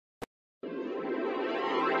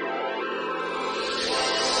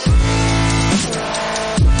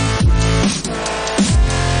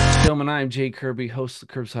and I'm Jay Kirby, host of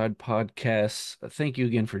the Kirbside Podcast. Thank you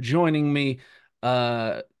again for joining me.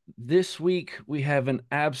 Uh, this week we have an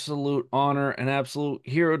absolute honor, an absolute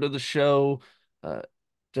hero to the show, uh,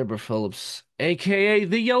 Deborah Phillips, aka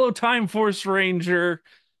the Yellow Timeforce Ranger,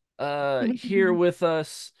 here with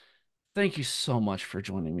us. Thank you so much for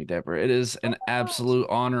joining me, Deborah. It is Oh an my gosh. absolute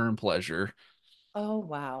honor and pleasure. Oh,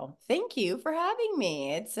 wow. Thank you for having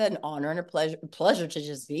me. It's an honor and a pleasure to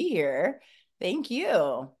just be here. Thank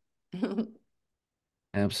you.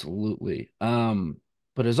 Absolutely.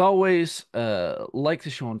 But as always, like the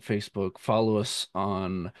show on Facebook, follow us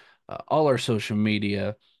on all our social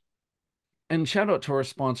media, and shout out to our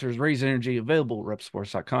sponsors, Raise Energy, available at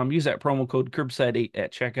repsports.com. Use that promo code Kirbside8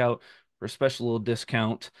 at checkout for a special little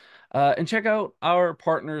discount. And check out our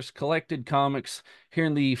partners, Collected Comics, here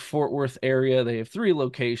in the Fort Worth area. They have 3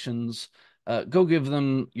 locations. Go give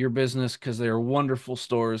them your business because they are wonderful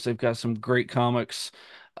stores. They've got some great comics,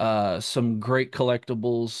 some great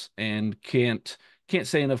collectibles, and can't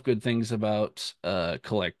say enough good things about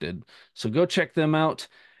Collected. So go check them out.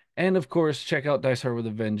 And of course, check out Dice Hard with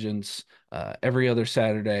a Vengeance every other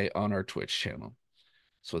Saturday on our Twitch channel.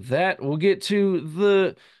 So with that, we'll get to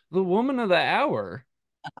the woman of the hour,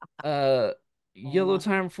 uh, Oh Yellow my.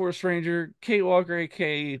 Time Force Ranger, Kate Walker,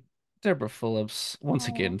 aka Deborah Phillips. Once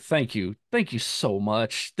Oh, again, thank you so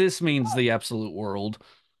much. This means the absolute world.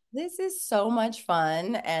 this is so much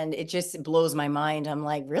fun and it just blows my mind. I'm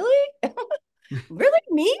like, really? Really?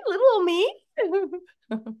 Me? Little me?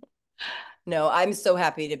 No, I'm so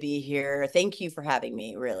happy to be here. Thank you for having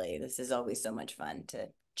me, really. This is always so much fun to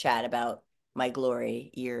chat about my glory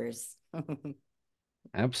years.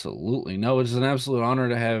 Absolutely, no, it's an absolute honor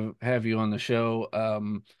to have you on the show.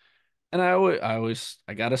 And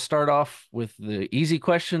I got to start off with the easy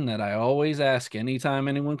question that I always ask anytime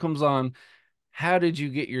anyone comes on. How did you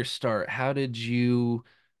get your start? How did you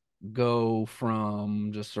go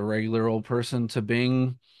from just a regular old person to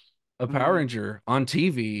being a Power Mm. Ranger on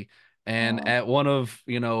TV and Oh. at one of,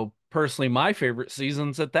 personally my favorite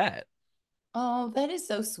seasons at that? Oh, that is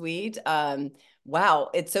so sweet. Wow,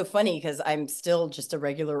 it's so funny because I'm still just a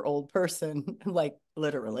regular old person, like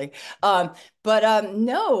literally. But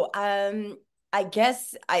no, I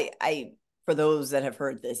guess I for those that have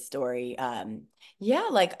heard this story, yeah,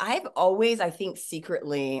 like I've always, I think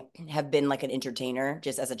secretly have been like an entertainer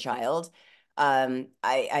just as a child.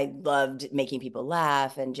 I loved making people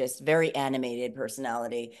laugh and just very animated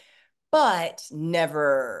personality, but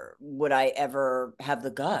never would I ever have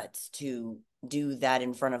the guts to do that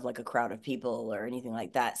in front of like a crowd of people or anything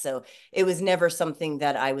like that. So it was never something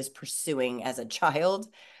that I was pursuing as a child.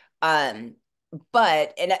 Um,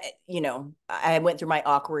 but and I went through my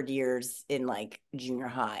awkward years in like junior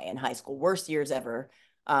high and high school, worst years ever.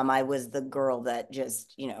 I was the girl that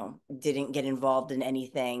just, didn't get involved in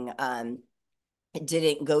anything.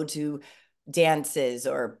 Didn't go to dances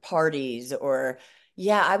or parties or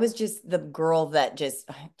yeah, I was just the girl that just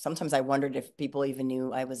sometimes I wondered if people even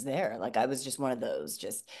knew I was there. Like I was just one of those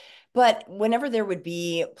just but whenever there would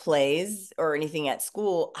be plays or anything at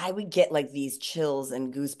school, I would get like these chills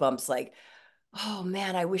and goosebumps like, oh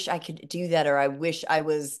man, I wish I could do that or I wish I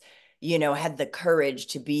was had the courage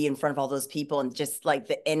to be in front of all those people and just like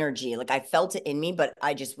the energy. Like I felt it in me, but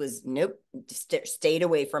I just was nope, stayed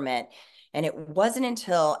away from it. And it wasn't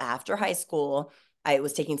until after high school, I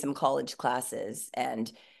was taking some college classes and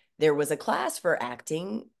there was a class for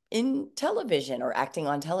acting in television or acting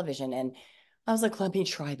on television. And I was like, let me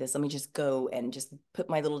try this. Let me just go and just put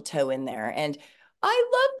my little toe in there. And I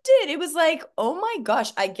loved it. It was like, oh my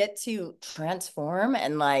gosh, I get to transform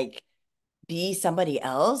and like be somebody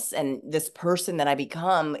else. And this person that I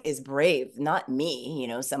become is brave, not me,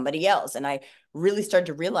 somebody else. And I really started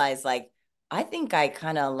to realize like, I think I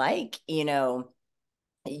kind of like,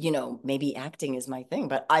 maybe acting is my thing,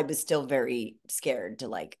 but I was still very scared to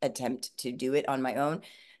like attempt to do it on my own.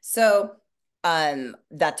 So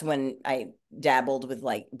that's when I dabbled with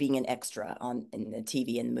like being an extra on in the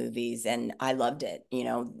TV and movies and I loved it.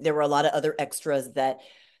 There were a lot of other extras that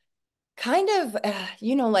kind of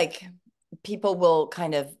like people will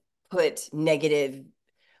kind of put negative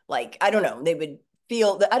like I don't know, they would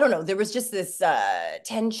feel that I don't know, there was just this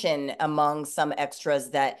tension among some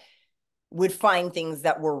extras that would find things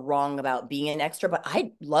that were wrong about being an extra, but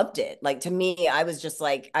I loved it. Like to me, I was just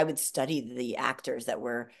like, I would study the actors that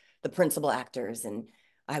were the principal actors and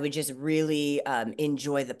I would just really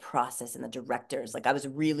enjoy the process and the directors. Like I was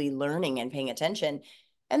really learning and paying attention.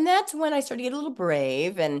 And that's when I started to get a little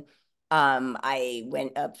brave. And I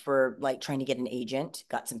went up for like trying to get an agent,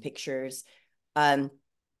 got some pictures. Um,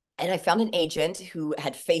 And I found an agent who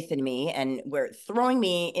had faith in me and were throwing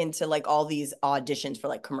me into like all these auditions for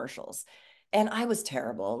like commercials. And I was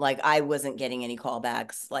terrible. Like I wasn't getting any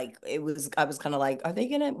callbacks. Like I was kind of like, are they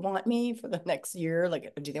gonna want me for the next year?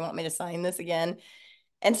 Like, do they want me to sign this again?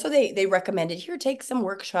 And so they recommended here, take some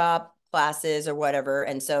workshop classes or whatever.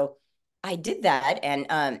 And so I did that. And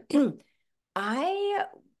I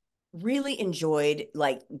really enjoyed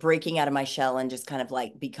like breaking out of my shell and just kind of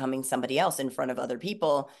like becoming somebody else in front of other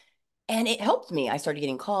people. And it helped me. I started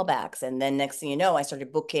getting callbacks. And then next thing you know, I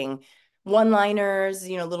started booking one-liners,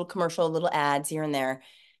 little commercial, little ads here and there.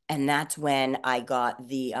 And that's when I got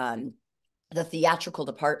the theatrical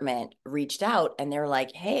department reached out and they're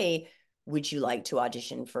like, hey, would you like to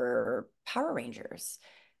audition for Power Rangers?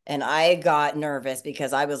 And I got nervous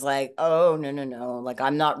because I was like, oh, no, no, no. Like,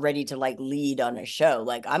 I'm not ready to like lead on a show.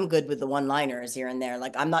 Like, I'm good with the one-liners here and there.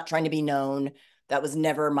 Like, I'm not trying to be known. That was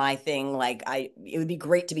never my thing. Like, it would be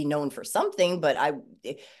great to be known for something, but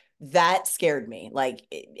that scared me. Like,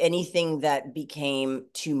 anything that became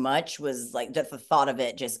too much was like, the thought of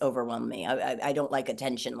it just overwhelmed me. I don't like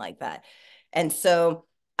attention like that. And so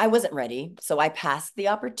I wasn't ready. So I passed the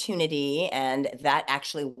opportunity, and that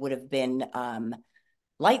actually would have been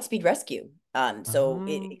Lightspeed Rescue. So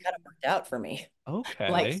it Oh, kind of worked out for me. Like,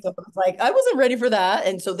 okay. so I was like, I wasn't ready for that.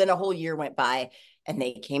 And so then a whole year went by and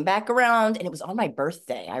they came back around and it was on my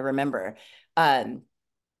birthday, I remember. Um,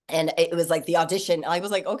 and it was like the audition. I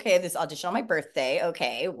was like, okay, this audition on my birthday.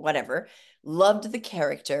 Okay, whatever. Loved the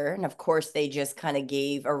character. And of course, they just kind of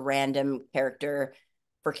gave a random character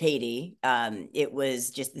for Katie. It was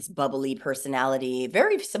just this bubbly personality,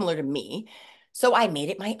 very similar to me. So I made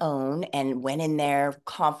it my own and went in there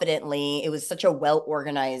confidently. It was such a well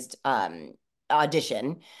organized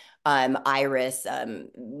audition. Iris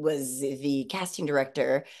was the casting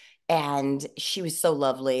director, and she was so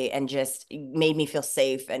lovely and just made me feel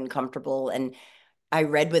safe and comfortable. And I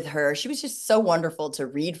read with her. She was just so wonderful to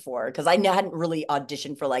read for because I hadn't really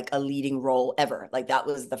auditioned for like a leading role ever. Like that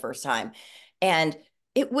was the first time. And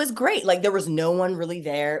it was great. Like there was no one really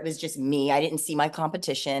there. It was just me. I didn't see my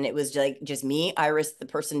competition. It was like just me, Iris, the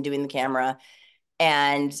person doing the camera.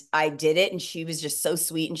 And I did it. And she was just so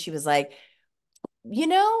sweet. And she was like,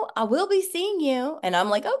 I will be seeing you. And I'm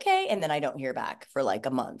like, okay. And then I don't hear back for like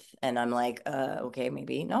a month. And I'm like, okay,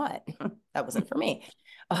 maybe not. That wasn't for me.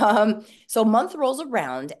 So a month rolls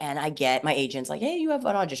around and I get my agents like, hey, you have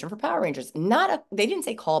an audition for Power Rangers. They didn't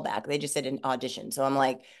say callback. They just said an audition. So I'm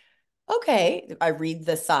like, okay. I read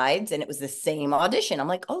the sides and it was the same audition. I'm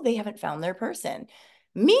like, oh, they haven't found their person.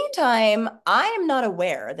 Meantime, I am not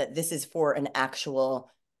aware that this is for an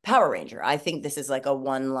actual Power Ranger. I think this is like a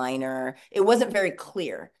one-liner. It wasn't very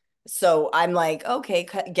clear. So I'm like, okay,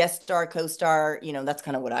 guest star, co-star, that's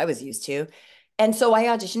kind of what I was used to. And so I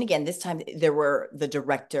auditioned again. This time there were the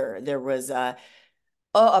director, there was a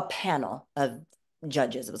panel of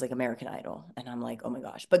judges. It was like American Idol. And I'm like, oh my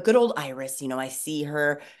gosh. But good old Iris, I see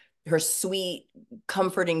her sweet,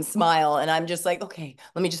 comforting smile. And I'm just like, okay,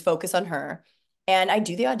 let me just focus on her. And I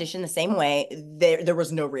do the audition the same way. There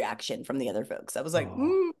was no reaction from the other folks. I was like,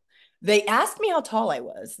 Oh. They asked me how tall I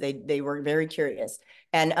was. They were very curious.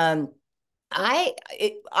 And I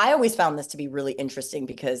always found this to be really interesting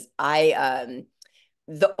because the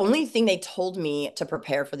only thing they told me to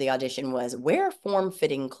prepare for the audition was wear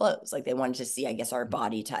form-fitting clothes. Like they wanted to see, I guess, our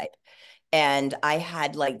body type. And I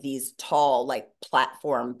had like these tall, like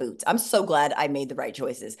platform boots. I'm so glad I made the right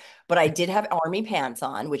choices. But I did have army pants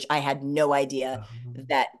on, which I had no idea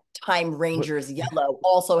that Time What, Rangers Yellow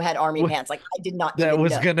also had army what, pants. Like I did not that even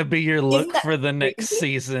was know. gonna be your Isn't look that for the next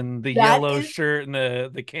crazy? season, the That yellow is shirt and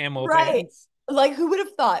the camo right. pants. Like who would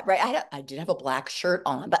have thought, right? I did have a black shirt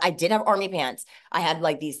on, but I did have army pants. I had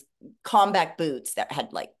like these combat boots that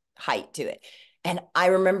had like height to it. And I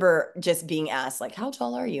remember just being asked, like, how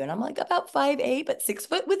tall are you? And I'm like, about 5'8", but 6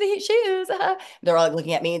 foot with the shoes. They're all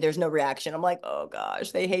looking at me. There's no reaction. I'm like, oh gosh,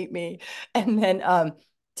 they hate me. And then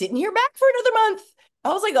didn't hear back for another month. I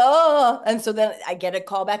was like, oh. And so then I get a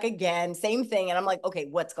call back again, same thing. And I'm like, okay,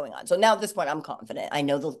 what's going on? So now at this point, I'm confident. I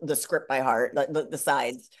know the script by heart, the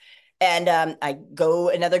sides. And I go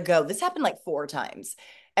another go. This happened like 4 times.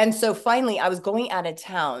 And so finally, I was going out of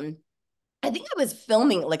town. I think I was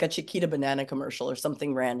filming like a Chiquita banana commercial or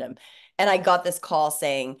something random. And I got this call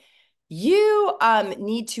saying, you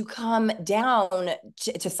need to come down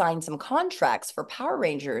to sign some contracts for Power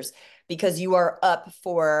Rangers because you are up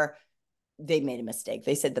for, they made a mistake.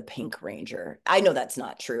 They said the Pink Ranger. I know that's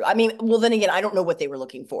not true. I mean, well, then again, I don't know what they were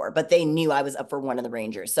looking for, but they knew I was up for one of the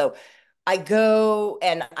Rangers. So I go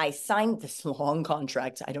and I signed this long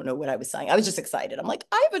contract. I don't know what I was signing. I was just excited. I'm like,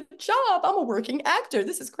 I have a job. I'm a working actor.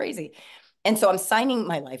 This is crazy. And so I'm signing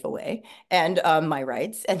my life away and my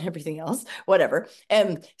rights and everything else, whatever.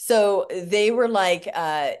 And so they were like,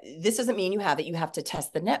 this doesn't mean you have it. You have to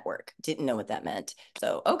test the network. Didn't know what that meant.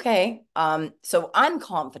 So, okay. So I'm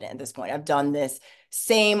confident at this point. I've done this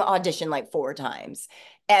same audition like 4 times.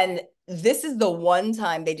 And this is the one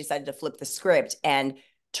time they decided to flip the script and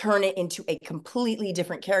turn it into a completely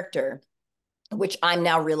different character, which I'm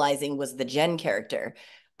now realizing was the Jen character.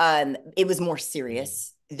 It was more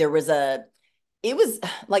serious. It was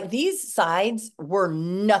like these sides were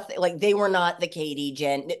nothing, like they were not the Katie,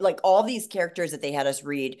 Jen, like all these characters that they had us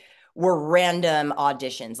read were random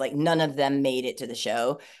auditions. Like none of them made it to the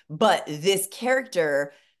show. But this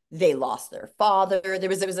character, they lost their father. There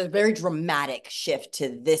was a very dramatic shift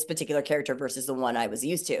to this particular character versus the one I was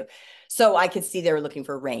used to. So I could see they were looking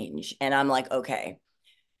for range. And I'm like, okay,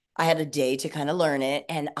 I had a day to kind of learn it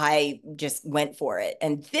and I just went for it.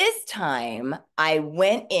 And this time I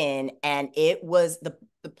went in and the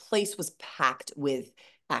place was packed with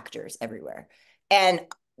actors everywhere. And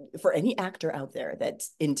for any actor out there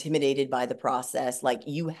that's intimidated by the process, like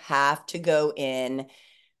you have to go in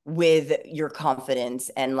with your confidence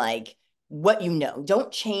and like what you know.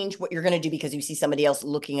 Don't change what you're going to do because you see somebody else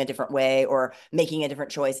looking a different way or making a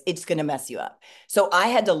different choice. It's going to mess you up. So I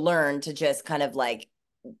had to learn to just kind of like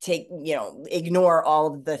ignore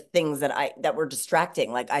all of the things that were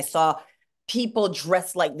distracting. Like I saw people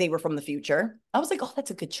dressed like they were from the future. I was like, oh,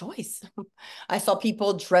 that's a good choice. I saw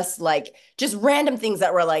people dressed like just random things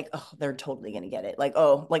that were like, oh, they're totally gonna get it. Like,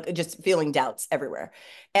 oh, like just feeling doubts everywhere.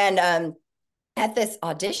 And at this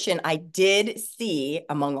audition, I did see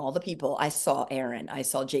among all the people, I saw Aaron, I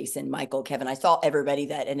saw Jason, Michael, Kevin, I saw everybody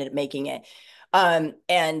that ended up making it. And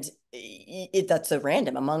that's so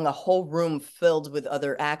random. Among a whole room filled with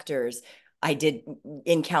other actors, I did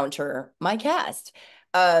encounter my cast.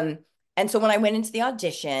 And so when I went into the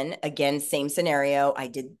audition, again, same scenario, I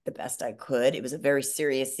did the best I could. It was a very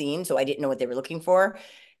serious scene, so I didn't know what they were looking for.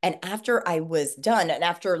 And after I was done, and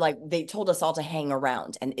after like they told us all to hang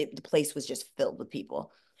around, and the place was just filled with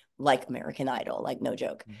people, like American Idol, like no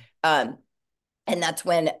joke. Um, and that's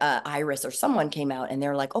when Iris or someone came out, and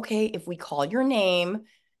they're like, "Okay, if we call your name,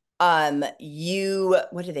 you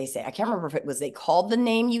what did they say? I can't remember if it was they called the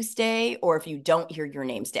name you stay, or if you don't hear your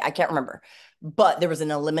name stay. I can't remember, but there was an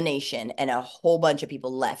elimination, and a whole bunch of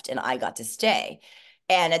people left, and I got to stay."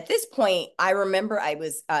 And at this point, I remember I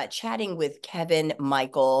was chatting with Kevin and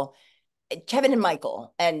Michael,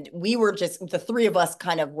 and we were just the three of us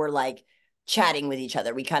kind of were like chatting with each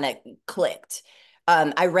other. We kind of clicked.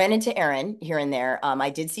 I ran into Erin here and there. I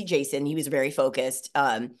did see Jason. He was very focused.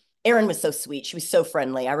 Erin was so sweet. She was so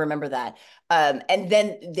friendly. I remember that. And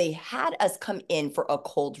then they had us come in for a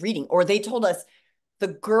cold reading, or they told us the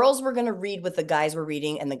girls were going to read what the guys were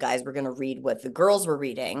reading, and the guys were going to read what the girls were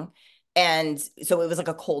reading. And so it was like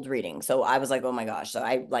a cold reading. So I was like, oh my gosh. So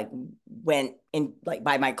I like went in like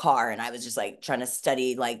by my car and I was just like trying to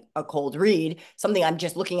study like a cold read, something I'm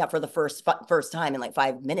just looking at for the first time in like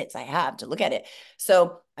 5 minutes I have to look at it.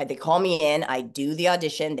 So they call me in, I do the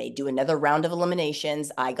audition, they do another round of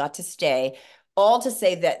eliminations. I got to stay, all to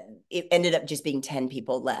say that it ended up just being 10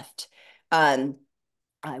 people left.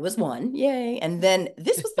 I was one, yay. And then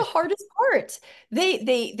this was the hardest part.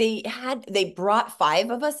 They brought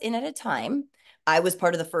 5 of us in at a time. I was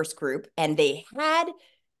part of the first group, and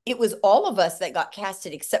it was all of us that got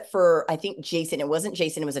casted except for I think Jason. It wasn't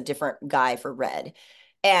Jason, it was a different guy for Red.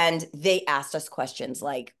 And they asked us questions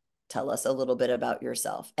like, tell us a little bit about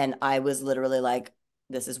yourself. And I was literally like,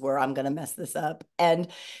 this is where I'm gonna mess this up. And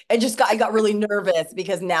I got really nervous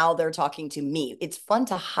because now they're talking to me. It's fun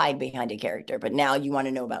to hide behind a character, but now you want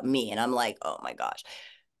to know about me. And I'm like, oh my gosh,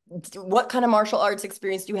 what kind of martial arts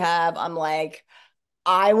experience do you have? I'm like,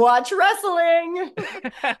 I watch wrestling.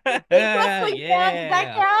 Big wrestling fan. Does that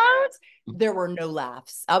Yeah. count? There were no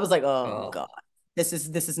laughs. I was like, oh Oh, God, this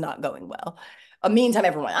is not going well. Meantime,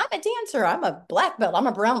 everyone, I'm a dancer. I'm a black belt. I'm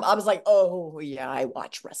a brown. I was like, oh yeah, I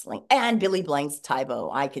watch wrestling. And Billy Blank's Tybo.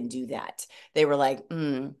 I can do that. They were like,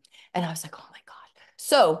 And I was like, oh my God.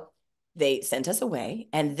 So they sent us away,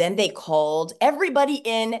 and then they called everybody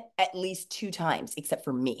in at least 2 times, except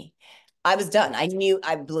for me. I was done. I knew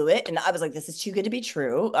I blew it. And I was like, this is too good to be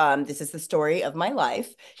true. This is the story of my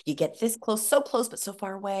life. You get this close, so close, but so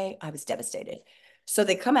far away. I was devastated. So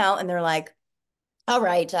they come out and they're like, all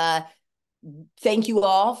right, thank you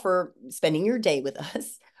all for spending your day with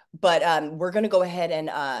us. But we're going to go ahead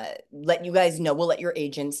and let you guys know. We'll let your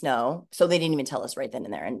agents know. So they didn't even tell us right then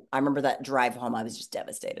and there. And I remember that drive home, I was just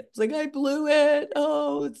devastated. I was like, I blew it.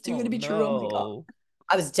 Oh, it's too good oh to be true. Oh my God. no.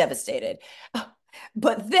 I was devastated.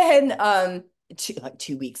 But then like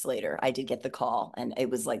 2 weeks later, I did get the call, and it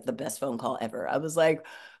was like the best phone call ever. I was like,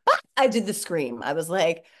 "Ah!" I did the scream. I was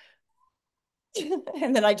like,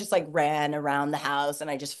 and then I just like ran around the house and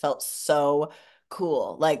I just felt so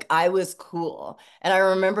cool. Like I was cool. And I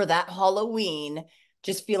remember that Halloween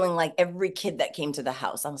just feeling like every kid that came to the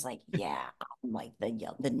house, I was like, yeah, I'm like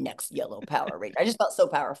the next yellow Power Ranger. I just felt so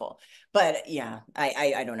powerful. But yeah,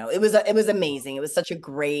 I don't know. It was amazing. It was such a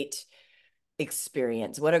great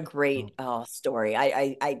experience. What a Oh, great story.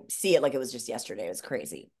 I see it like it was just yesterday. It was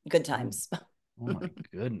crazy. Good oh, times. oh my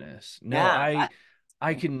goodness. No, Yeah.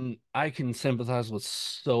 I can sympathize with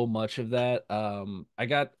so much of that. I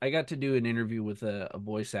got to do an interview with a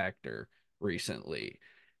voice actor recently,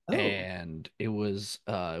 Oh. and it was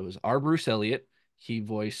our Bruce Elliott. He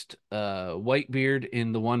voiced Whitebeard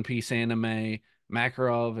in the One Piece anime,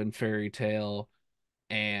 Makarov in Fairy Tale,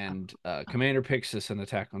 and Commander Pixis in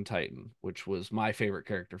Attack on Titan, which was my favorite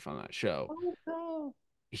character from that show. Oh, no.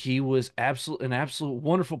 He was an absolute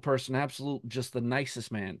wonderful person, absolute just the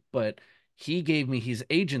nicest man. But he gave me his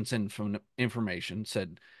agent's information,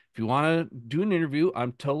 said, if you want to do an interview,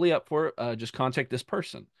 I'm totally up for it. Just contact this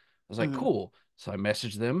person. I was like, Mhm. cool. So I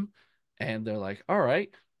messaged them and they're like, all right,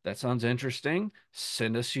 that sounds interesting.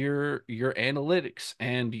 Send us your analytics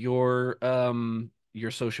and your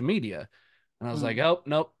social media. And I was like, Mhm. oh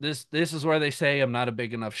nope, this is where they say I'm not a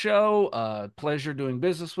big enough show. Pleasure doing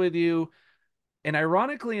business with you. And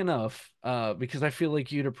ironically enough, because I feel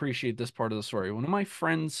like you'd appreciate this part of the story, one of my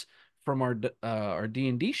friends from our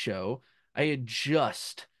D&D show, I had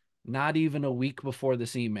just not even a week before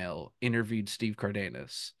this email interviewed Steve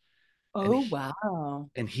Cardenas, and Oh, wow.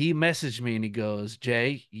 he messaged me and he goes,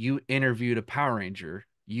 "Jay, you interviewed a Power Ranger.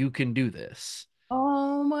 You can do this."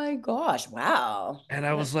 Oh my gosh. Wow. And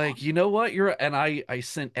I was That's like, you know what? And I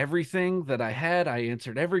sent everything that I had. I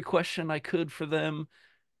answered every question I could for them,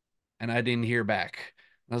 and I didn't hear back.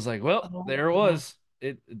 I was like, well, oh, there it wow. was.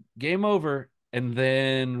 It game over. And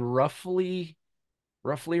then roughly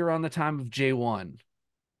around the time of J1,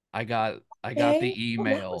 I got Okay. the Oh, that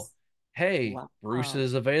email. was Hey, wow. Bruce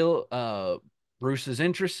is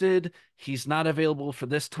interested. He's not available for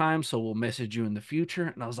this time, so we'll message you in the future.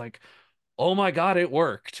 And I was like, oh my God, it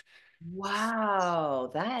worked.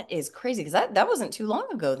 Wow. That is crazy because that wasn't too long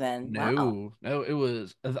ago then. Wow. No, no, it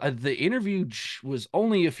was the interview was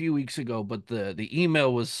only a few weeks ago, but the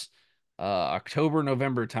email was October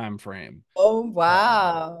November time frame. Oh, So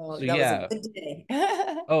wow. That was a yeah, good day.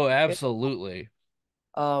 oh Good. absolutely.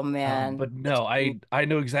 Oh man. But no, I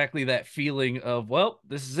know exactly that feeling of, well,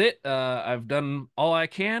 this is it. I've done all I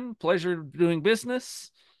can. Pleasure doing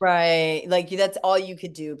business. Right. Like that's all you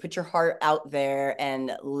could do. Put your heart out there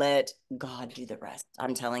and let God do the rest.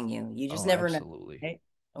 I'm telling you. You just Oh, never know. absolutely, Okay?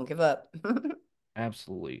 Don't give up.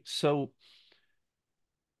 absolutely. So,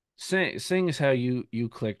 seeing as how you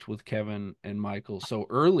clicked with Kevin and Michael so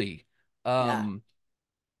early, Yeah. um,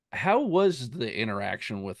 how was the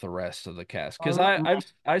interaction with the rest of the cast? Because Oh I my.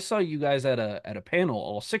 I saw you guys at a panel,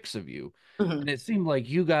 all six of you, and Mhm. it seemed like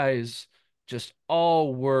you guys just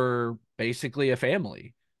all were basically a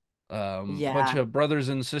family, bunch Yeah. of brothers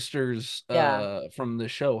and sisters Yeah. from the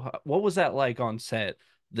show. What was that like on set?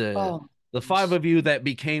 The Oh, the five gosh. of you that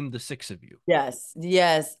became the six of you. Yes.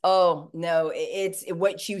 Yes. Oh, no.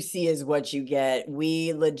 What you see is what you get.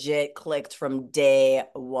 We legit clicked from day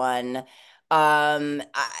one.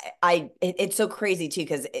 It's so crazy too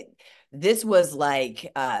because this was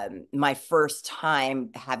like my first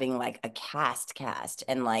time having like a cast,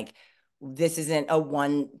 and like this isn't a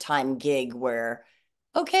one-time gig where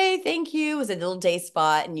okay, thank you, it was a little day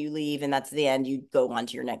spot and you leave and that's the end. You go on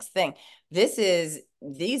to your next thing.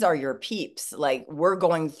 These are your peeps. Like we're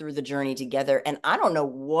going through the journey together. And I don't know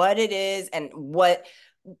what it is and what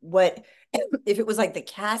if it was like the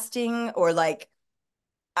casting or like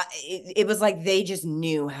it was like they just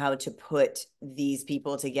knew how to put these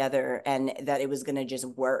people together and that it was going to just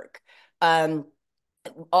work. Um,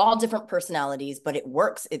 all different personalities, but it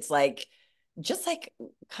works. It's like just like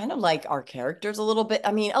kind of like our characters a little bit.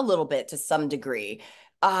 I mean, a little bit to some degree.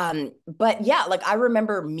 But yeah, like I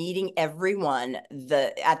remember meeting everyone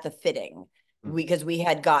the at the fitting Mhm. because we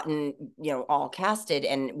had gotten, all casted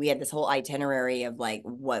and we had this whole itinerary of like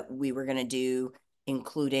what we were gonna do,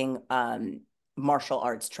 including martial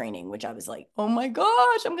arts training, which I was like, oh my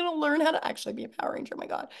gosh, I'm gonna learn how to actually be a Power Ranger. Oh my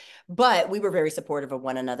God. But we were very supportive of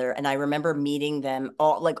one another. And I remember meeting them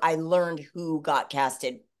all. Like I learned who got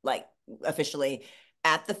casted, like officially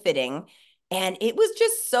at the fitting. And it was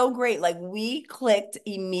just so great. Like we clicked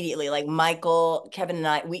immediately. Like Michael, Kevin, and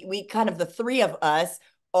I, we kind of the three of us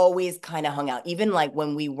always kind of hung out. Even like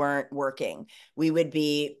when we weren't working, we would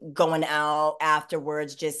be going out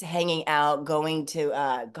afterwards, just hanging out, going to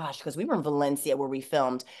gosh, because we were in Valencia where we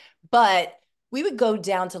filmed, but we would go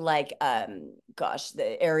down to like gosh,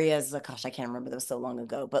 the areas, gosh, I can't remember, that was so long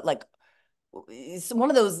ago, but like it's one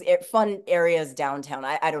of those fun areas downtown.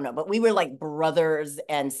 I don't know, but we were like brothers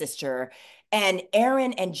and sister. And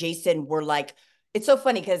Aaron and Jason were like, it's so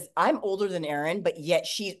funny because I'm older than Aaron, but yet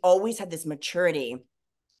she always had this maturity,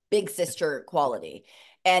 big sister quality,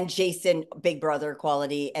 and Jason, big brother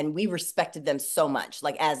quality. And we respected them so much,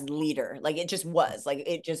 like as leader. Like it just was like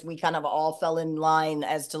it just we kind of all fell in line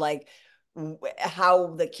as to like how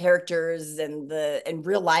the characters and the in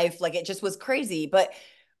real life, like it just was crazy. But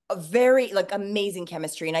a very like amazing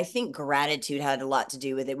chemistry, and I think gratitude had a lot to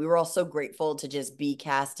do with it. We were all so grateful to just be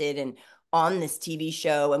casted and on this TV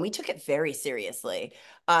show, and we took it very seriously.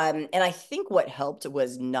 And I think what helped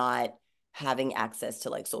was not having access to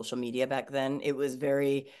like social media back then. It was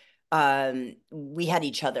very we had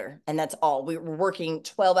each other, and that's all. We were working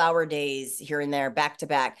 12-hour days here and there, back to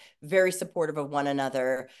back, very supportive of one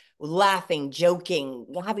another, laughing, joking,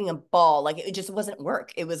 having a ball. Like it just wasn't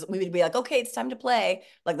work. It was, we would be like, okay, it's time to play.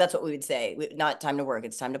 Like that's what we would say. Not time to work,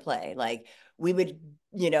 it's time to play. Like we would,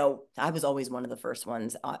 I was always one of the first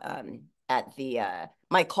ones at the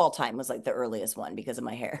my call time was like the earliest one because of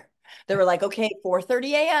my hair. They were like, okay,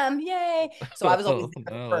 4:30 a.m. Yay. So I was always Oh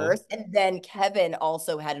there no. first. And then Kevin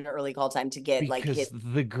also had an early call time to get like Because his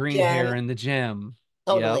the green gem. hair and the gem.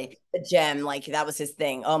 Yep. Totally. The gem, like that was his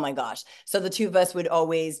thing. Oh my gosh. So the two of us would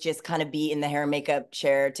always just kind of be in the hair and makeup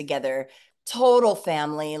chair together. Total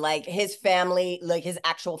family. Like his family, like his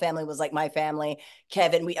actual family was like my family.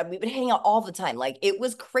 Kevin, we would hang out all the time. Like it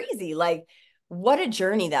was crazy. Like what a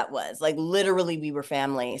journey that was. Like literally we were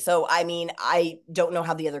family. So I mean, I don't know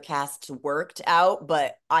how the other casts worked out,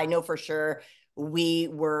 but I know for sure we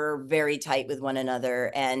were very tight with one another.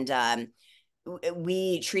 And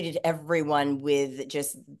we treated everyone with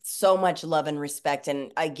just so much love and respect.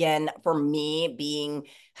 And again, for me, being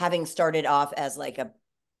having started off as like a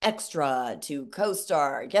extra to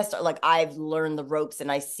co-star, guest star, like I've learned the ropes and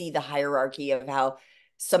I see the hierarchy of how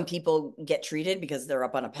some people get treated because they're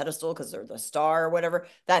up on a pedestal because they're the star or whatever.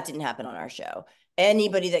 That didn't happen on our show.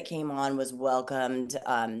 Anybody that came on was welcomed,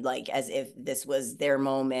 like as if this was their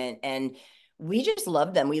moment. And we just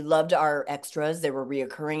loved them. We loved our extras. They were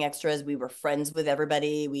reoccurring extras. We were friends with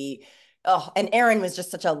everybody. And Aaron was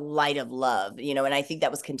just such a light of love, and I think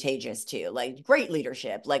that was contagious too. Like great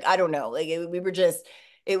leadership. Like, I don't know, like it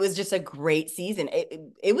was just a great season.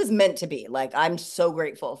 It was meant to be. Like, I'm so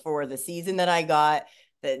grateful for the season that I got.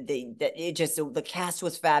 That it just, the cast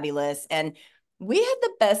was fabulous. And we had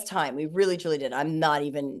the best time. We really, truly did. I'm not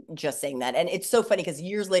even just saying that. And it's so funny because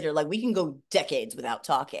years later, like we can go decades without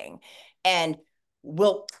talking and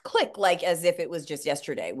we'll click like as if it was just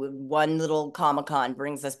yesterday. One little Comic-Con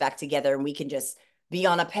brings us back together and we can just be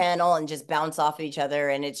on a panel and just bounce off of each other.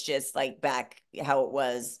 And it's just like back how it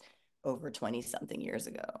was over 20 something years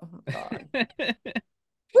ago. Oh, God.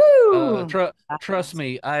 Uh, Woo! tr trust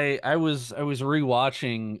me, I was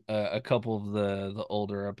rewatching a couple of the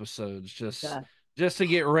older episodes Yeah. just to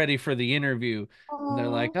get ready for the interview, and they're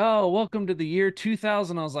like, Oh, "Oh, welcome to the year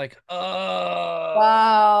 2000." I was like,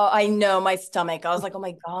 wow. I know my stomach. I was like, oh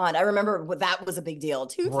my God. I remember that was a big deal.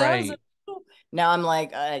 2000. right." Now I'm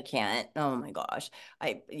like, I can't. Oh my gosh.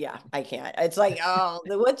 Yeah, I can't. It's like, oh,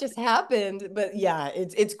 what just happened? But yeah,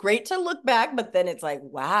 it's great to look back, but then it's like,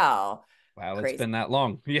 wow, Wow, it's crazy. been that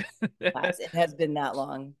long. Yeah. It has been that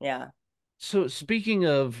long. Yeah. So speaking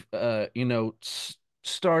of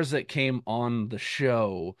stars that came on the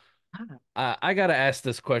show, Ah. I got to ask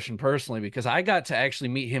this question personally because I got to actually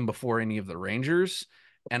meet him before any of the Rangers,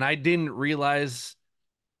 and I didn't realize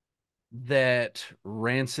that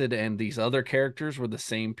Rancid and these other characters were the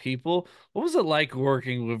same people. What was it like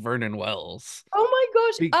working with Vernon Wells? Oh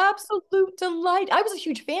my Be- gosh, absolute delight. I was a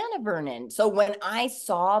huge fan of Vernon. So when I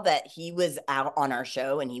saw that he was out on our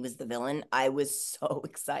show and he was the villain, I was so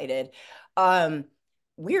excited. Um,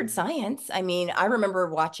 Weird Science. I mean, I remember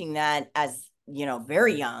watching that as,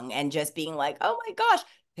 very young and just being like, oh my gosh,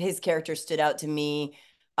 his character stood out to me.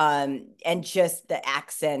 And just the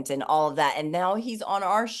accent and all of that. And now he's on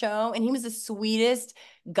our show and he was the sweetest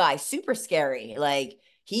guy, super scary. Like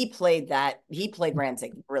he played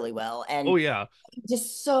Rancic really well. oh And yeah.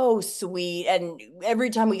 just so sweet. And every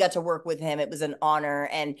time we got to work with him, it was an honor.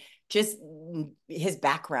 And just his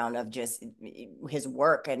background of just his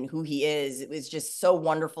work and who he is, it was just so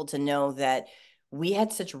wonderful to know that we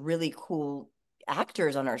had such really cool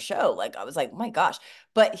actors on our show. Like I was like, oh my gosh.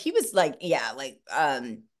 But he was like, yeah, like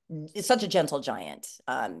such a gentle giant.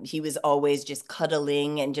 He was always just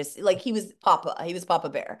cuddling and just like he was Papa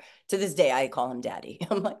Bear. To this day, I call him Daddy.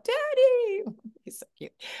 I'm like, Daddy. He's so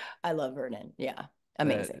cute. I love Vernon. Yeah, That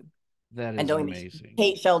amazing. that And is don't amazing.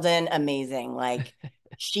 Kate Sheldon, amazing. Like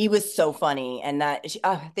she was so funny, and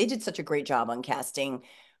they did such a great job on casting.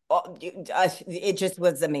 It just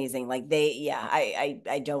was amazing. Like yeah,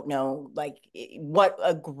 I don't know, like what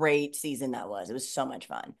a great season that was. It was so much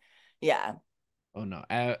fun. Yeah. Oh no,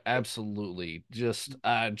 absolutely. Just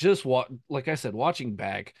like I said, watching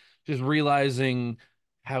back, just realizing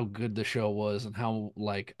how good the show was and how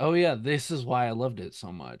like, oh yeah, this is why I loved it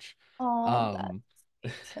so much. Oh, that's Um,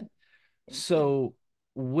 sweet. Thank you. so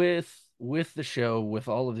with the show, with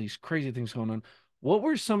all of these crazy things going on, what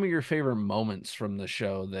were some of your favorite moments from the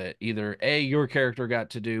show that either A, your character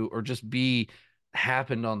got to do, or just B,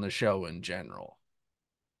 happened on the show in general?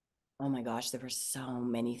 Oh my gosh, there were so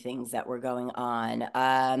many things that were going on.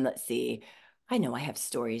 Let's see. I know I have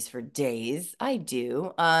stories for days. I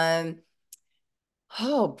do.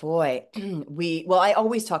 Oh boy. I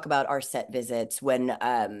always talk about our set visits when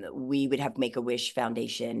we would have Make-A-Wish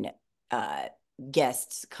Foundation uh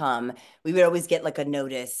guests come. We would always get like a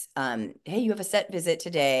notice, hey, you have a set visit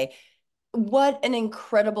today. What an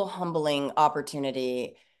incredible humbling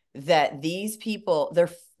opportunity that these people,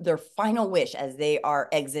 their final wish as they are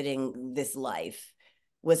exiting this life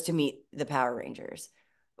was to meet the Power Rangers.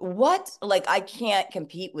 What, like, I can't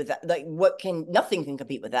compete with that. Like, nothing can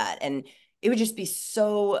compete with that. And it would just be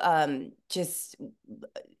so just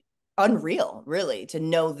unreal, really, to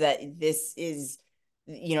know that this is,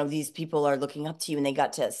 these people are looking up to you and they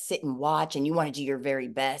got to sit and watch and you want to do your very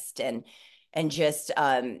best. And just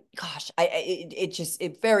gosh,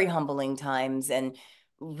 it very humbling times and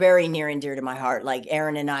very near and dear to my heart. Like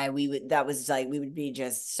Aaron and I, we would be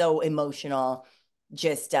just so emotional,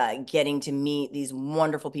 just getting to meet these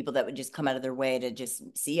wonderful people that would just come out of their way to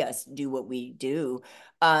just see us do what we do.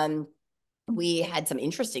 um we had some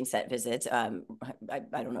interesting set visits. I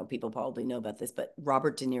don't know, people probably know about this, but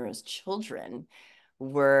Robert De Niro's children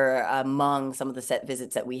were among some of the set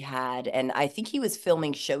visits that we had. And I think he was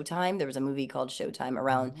filming Showtime. There was a movie called Showtime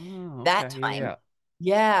around Oh, that okay, yeah, time. yeah.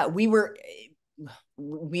 Yeah, we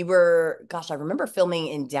were, gosh, I remember filming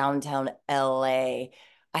in downtown LA.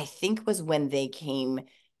 I think was when they came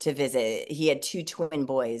to visit. He had two twin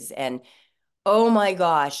boys, and oh my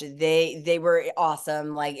gosh, they were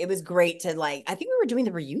awesome. Like it was great to like I think we were doing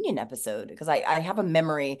the reunion episode because I have a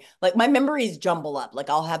memory. Like my memories jumble up. Like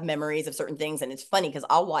I'll have memories of certain things and it's funny because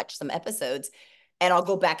I'll watch some episodes and I'll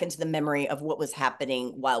go back into the memory of what was happening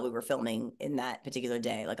while we were filming in that particular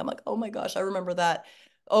day. Like I'm like, "Oh my gosh, I remember that.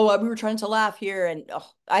 Oh, we were trying to laugh here." And oh,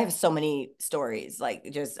 I have so many stories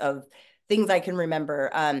like just of things I can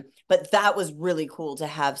remember. But that was really cool to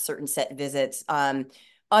have certain set visits.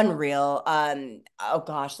 Unreal. Oh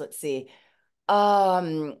gosh, let's see.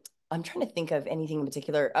 Um, I'm trying to think of anything in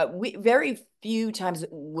particular. We very few times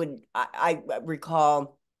would I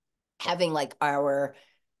recall having like our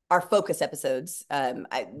focus episodes,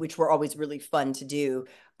 which were always really fun to do.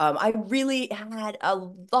 I really had a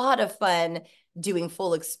lot of fun doing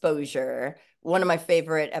full exposure. One of my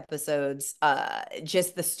favorite episodes,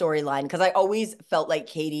 just the storyline, because I always felt like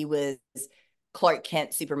Katie was Clark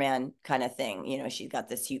Kent, Superman kind of thing. She's got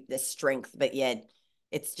this strength, but yet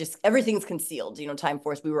it's just everything's concealed.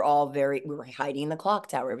 Timeforce, we were hiding in the clock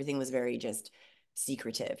tower. Everything was very just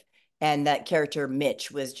secretive, and that character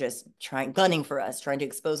Mitch was just gunning for us, trying to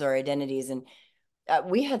expose our identities. And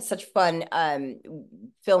we had such fun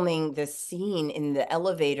filming this scene in the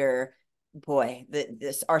elevator. Boy,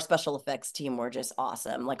 our special effects team were just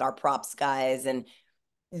awesome, like our props guys. And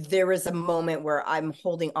there was a moment where I'm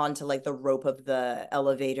holding on to like the rope of the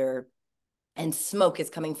elevator and smoke is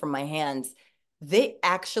coming from my hands. They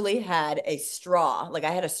actually had a straw, like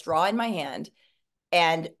I had a straw in my hand,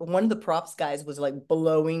 and one of the props guys was like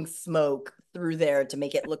blowing smoke through there to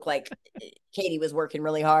make it look like Katie was working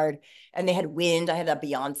really hard. And they had wind. I had a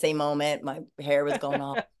Beyonce moment. My hair was going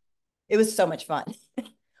off. It was so much fun.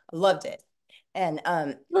 I loved it. And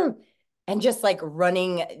and just like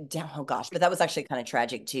running down, oh gosh, but that was actually kind of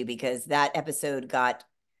tragic too, because that episode got,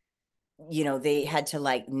 they had to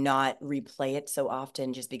like not replay it so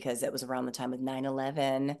often just because it was around the time of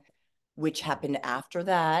 9/11, which happened after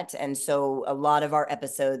that. And so a lot of our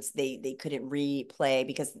episodes they couldn't replay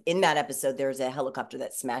because in that episode there's a helicopter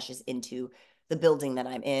that smashes into the building that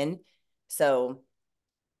I'm in. So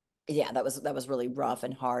yeah, that was really rough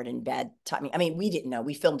and hard and bad timing. I mean, we didn't know.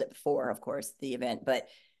 We filmed it before, of course, the event, but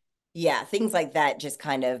yeah, things like that just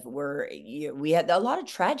kind of we had a lot of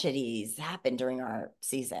tragedies happen during our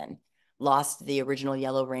season. Lost the original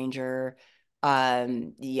Yellow Ranger,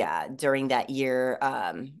 Yeah, during that year.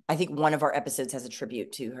 I think one of our episodes has a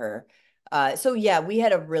tribute to her. So yeah, we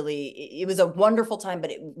had a really, it was a wonderful time,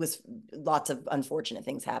 but it was lots of unfortunate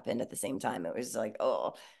things happened at the same time. It was like,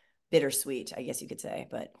 oh, bittersweet, I guess you could say.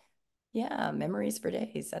 But yeah, memories for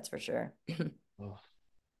days, that's for sure. Oh,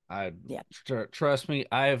 I Yeah. trust me,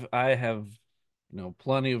 I have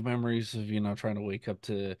plenty of memories of trying to wake up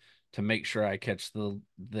to make sure I catch the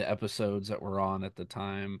episodes that were on at the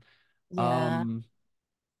time. Yeah. Um,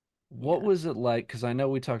 what Yeah. was it like? Because I know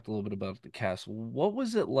we talked a little bit about the cast. What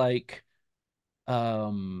was it like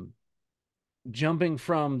um jumping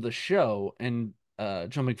from the show and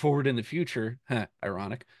jumping forward in the future,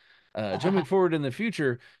 ironic, jumping forward in the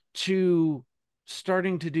future to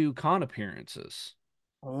starting to do con appearances?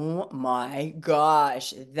 Oh my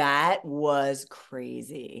gosh, that was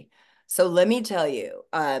crazy. So let me tell you,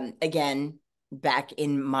 again, back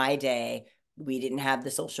in my day, we didn't have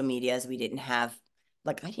the social medias. We didn't have,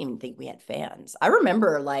 like, I didn't even think we had fans. I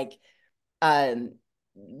remember like um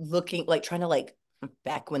looking like trying to like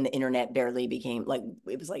back when the internet barely became like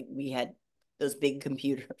it was like we had those big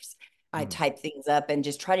computers. I Mm. type things up and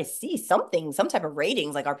just try to see something, some type of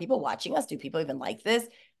ratings. Like, are people watching us? Do people even like this?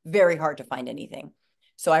 Very hard to find anything.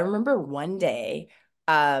 So I remember one day,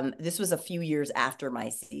 this was a few years after my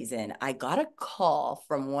season, I got a call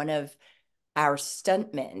from one of our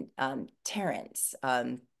stuntmen, Terrence.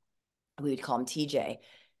 We would call him TJ.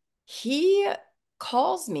 He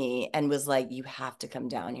calls me and was like, "You have to come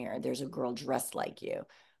down here. There's a girl dressed like you." I'm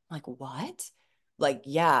like, "What?" Like,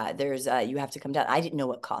 "Yeah, there's you have to come down." I didn't know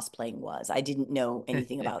what cosplaying was. I didn't know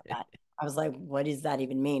anything about that. I was like, "What does that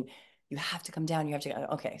even mean?" "You have to come down. You have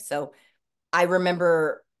to." Okay. So I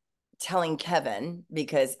remember telling Kevin,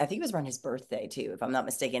 because I think it was around his birthday too, if I'm not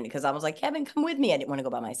mistaken, because I was like, "Kevin, come with me." I didn't want to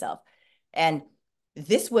go by myself. And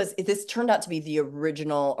this turned out to be the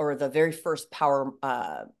original or the very first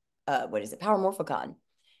what is it? Power Morphicon.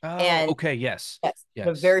 Oh, And okay, yes. yes, the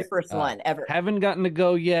Yes. very first Uh one ever. haven't gotten to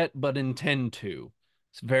go yet, but intend to.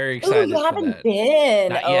 It's very Oh, you excited for haven't that.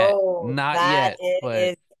 been. Not yet. Oh, Not that yet, but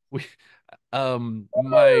is, we oh,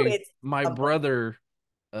 my it's my something. brother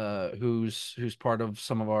who's part of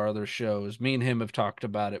some of our other shows, me and him have talked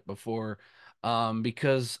about it before.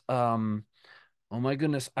 Because oh my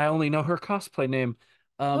goodness, I only know her cosplay name.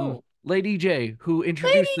 Oh, Lady J, who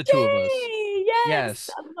introduced Lady the two of us. J. Yes, Yes.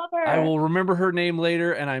 I love I her. will remember her name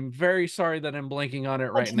later, and I'm very sorry that I'm blanking on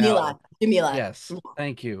it right now. Jamila. Jamila. Yes,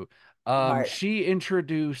 thank you. Heart. She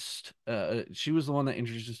was the one that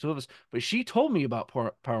introduced us to us, but she told me about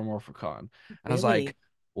Power Morphicon, and I was Really? like,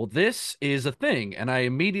 "Well, this is a thing." And I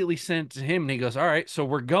immediately sent to him, and he goes, "All right, so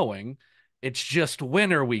we're going. It's just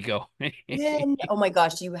when are we going?" Then, oh my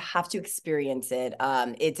gosh, you have to experience it.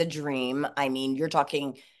 It's a dream. I mean, you're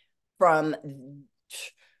talking from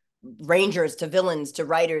rangers to villains to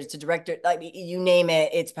writers to director, like you name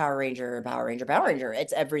it, it's Power Ranger, Power Ranger, Power Ranger.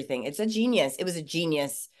 It's everything. It's a genius. It was a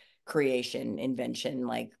genius creation, invention,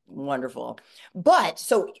 like wonderful. But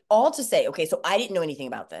so all to say, okay, so I didn't know anything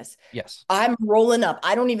about this. Yes. I'm rolling up.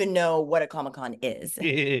 I don't even know what a Comic Con is.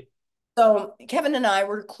 So Kevin and I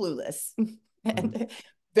were clueless Mhm. and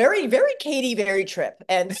very, very Katie, very Trip.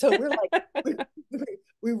 And so we're like,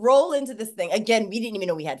 we roll into this thing. Again, we didn't even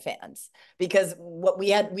know we had fans because what we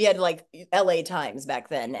had like LA Times back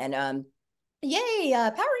then. And yay,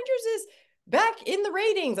 Power Rangers is back in the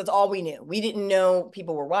ratings. That's all we knew. We didn't know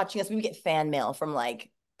people were watching us. We would get fan mail from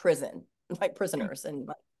like prison, like prisoners and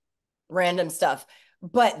like random stuff.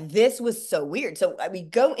 But this was so weird. So we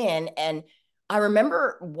go in, and I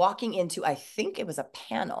remember walking into, I think it was a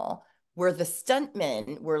panel where the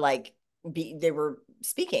stuntmen were like, they were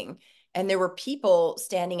speaking, and there were people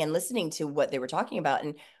standing and listening to what they were talking about.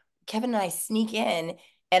 And Kevin and I sneak in,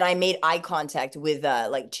 and I made eye contact with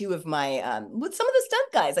like two of my with some of the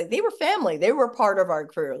stunt guys. Like, they were family. They were part of our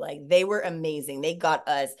crew. Like, they were amazing. They got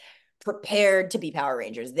us prepared to be Power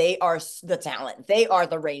Rangers. They are the talent. They are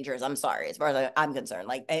the Rangers. I'm sorry, as far as I'm concerned.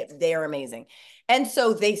 Like, they are amazing. And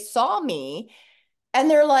so they saw me, and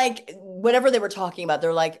they're like, whatever they were talking about,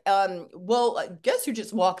 they're like, well, guess who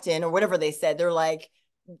just walked in, or whatever they said. They're like,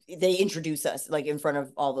 they introduce us like in front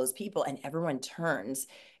of all those people, and everyone turns,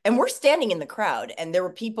 and we're standing in the crowd, and there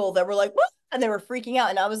were people that were like, what? And they were freaking out.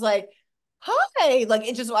 And I was like, hi. Like,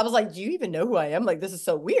 it just, I was like, do you even know who I am? Like, this is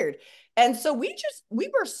so weird. And so we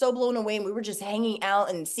were so blown away, and we were just hanging out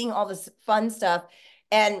and seeing all this fun stuff.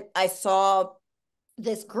 And I saw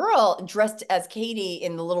this girl dressed as Katie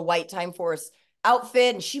in the little white Timeforce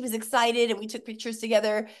outfit, and she was excited, and we took pictures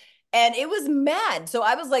together, and it was mad. So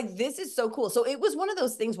I was like, this is so cool. So it was one of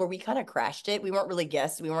those things where we kind of crashed it. We weren't really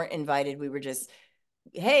guests, we weren't invited, we were just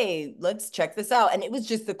hey, let's check this out. And it was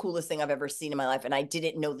just the coolest thing I've ever seen in my life. And I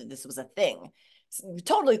didn't know that this was a thing.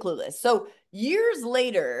 Totally clueless. So years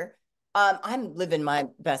later, I'm living my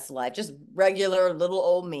best life, just regular little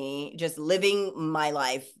old me, just living my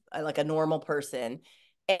life like a normal person.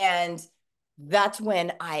 And that's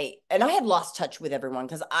when I had lost touch with everyone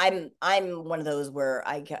because I'm one of those where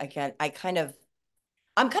I can't I kind of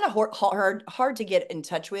I'm kind of hard to get in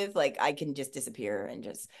touch with. Like I can just disappear and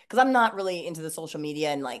just because I'm not really into the social media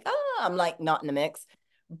and like I'm like not in the mix.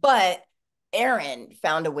 But Erin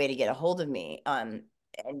found a way to get a hold of me. And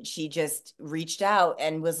she just reached out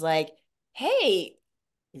and was like, "Hey,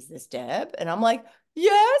 is this Deb?" And I'm like,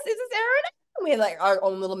 "Yes, is this Erin?" We had like our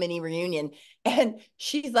own little mini reunion, and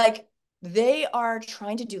she's like, "They are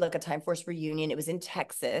trying to do like a Timeforce reunion. It was in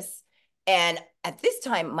Texas." And at this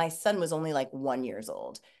time, my son was only like 1 years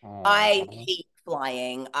old. I Oh, hate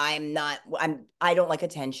flying. I don't like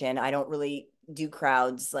attention. I don't really do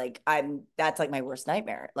crowds. Like that's like my worst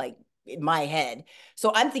nightmare, like in my head.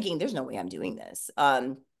 So I'm thinking, there's no way I'm doing this.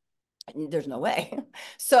 There's no way.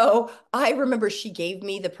 So I remember she gave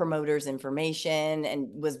me the promoter's information and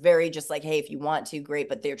was very just like, hey, if you want to, great.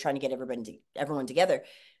 But they're trying to get everyone together.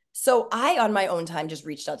 So I, on my own time, just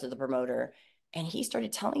reached out to the promoter and he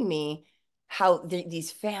started telling me how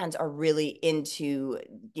these fans are really into,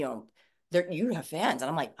 you know, you have fans. And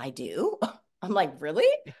I'm like, I do. I'm like, really?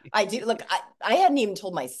 I do. Look, I hadn't even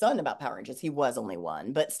told my son about Power Rangers. He was only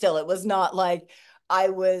one, but still, it was not like I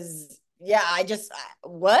was, yeah, I just,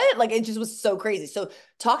 what? Like, it just was so crazy. So,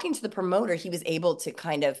 talking to the promoter, he was able to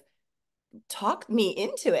kind of talk me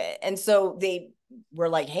into it. And so they were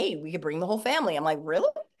like, hey, we could bring the whole family. I'm like,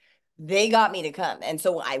 really? They got me to come. And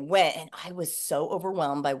so I went and I was so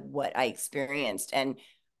overwhelmed by what I experienced and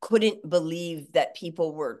couldn't believe that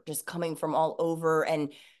people were just coming from all over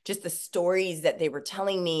and just the stories that they were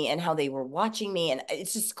telling me and how they were watching me. And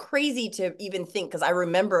it's just crazy to even think because I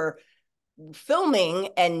remember filming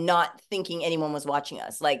and not thinking anyone was watching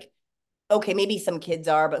us. Like, okay, maybe some kids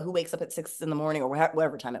are, but who wakes up at 6 in the morning or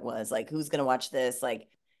whatever time it was? Like, who's gonna watch this? Like,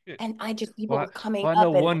 and I just people well, were coming well, I know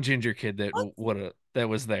up and one ginger kid that would that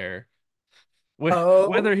was there. oh,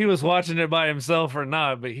 Whether he was watching it by himself or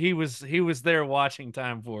not, but he was there watching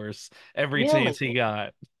Time Force every really? chance he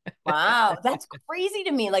got. Wow, that's crazy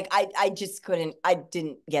to me. Like I just couldn't I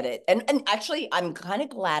didn't get it. And actually I'm kind of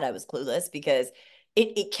glad I was clueless because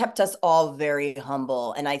it kept us all very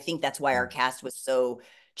humble and I think that's why our cast was so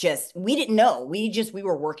just we didn't know. We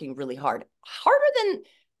were working really hard. Harder than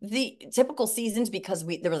the typical seasons because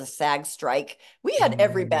we there was a SAG strike. We had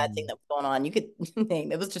every bad thing Mm. that was going on. You could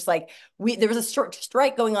name. It was just like we there was a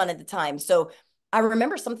strike going on at the time. So I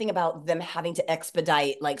remember something about them having to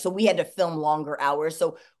expedite, like, so we had to film longer hours.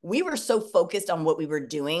 So we were so focused on what we were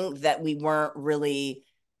doing that we weren't really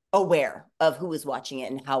aware of who was watching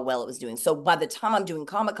it and how well it was doing. So by the time I'm doing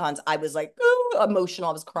Comic Cons, I was like emotional.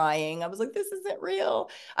 I was crying. I was like, this isn't real.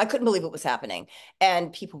 I couldn't believe what was happening.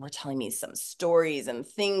 And people were telling me some stories and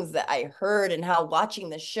things that I heard and how watching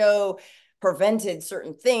the show prevented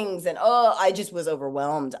certain things. And oh, I just was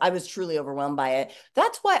overwhelmed. I was truly overwhelmed by it.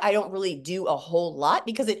 That's why I don't really do a whole lot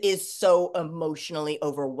because it is so emotionally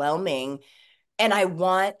overwhelming and I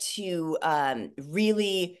want to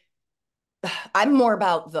really, I'm more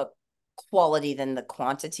about the quality than the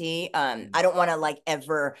quantity. I don't want to like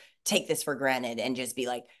ever take this for granted and just be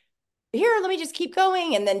like, here, let me just keep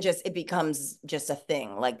going. And then just it becomes just a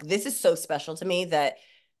thing. Like, this is so special to me that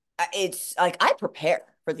it's like I prepare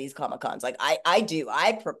for these Comic Cons. Like,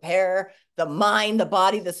 I prepare the mind, the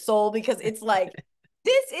body, the soul, because it's like,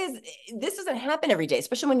 this is this doesn't happen every day,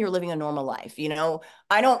 especially when you're living a normal life. You know,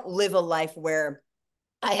 I don't live a life where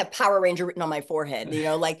I have Power Ranger written on my forehead. You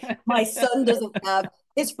know, like my son doesn't have,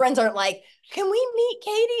 his friends aren't like, can we meet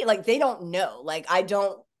Katie? Like they don't know. Like I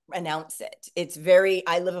don't announce it. It's very,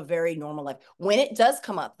 I live a very normal life. When it does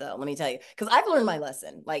come up though, let me tell you, because I've learned my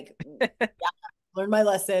lesson. Like, yeah, learned my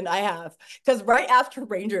lesson. I have. Because right after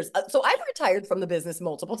Rangers, so I've retired from the business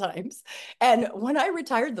multiple times. And when I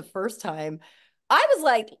retired the first time, I was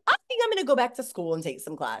like, I think I'm going to go back to school and take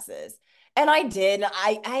some classes. And I did.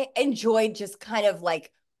 I enjoyed just kind of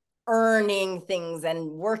like earning things and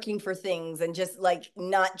working for things and just like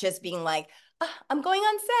not just being like I'm going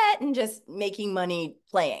on set and just making money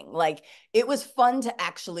playing. Like it was fun to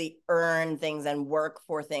actually earn things and work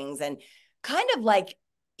for things and kind of like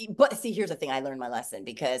but see here's the thing I learned my lesson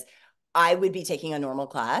because I would be taking a normal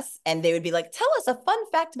class and they would be like tell us a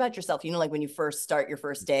fun fact about yourself, you know, like when you first start your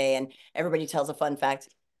first day and everybody tells a fun fact.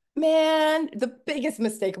 Man, the biggest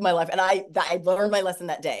mistake of my life. And I learned my lesson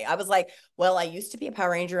that day. I was like, well, I used to be a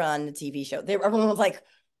Power Ranger on the TV show. Everyone was like,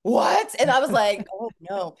 what? And I was like, oh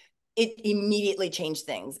no. it immediately changed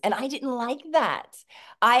things. And I didn't like that.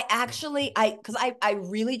 I actually, because I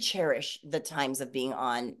really cherish the times of being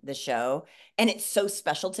on the show. And it's so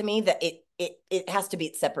special to me that it has to be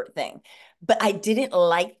a separate thing. But I didn't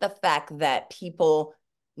like the fact that people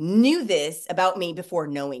knew this about me before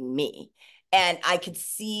knowing me. And I could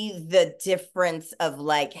see the difference of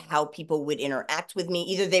like how people would interact with me.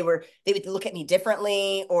 Either they would look at me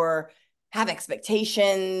differently or have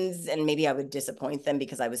expectations, and maybe I would disappoint them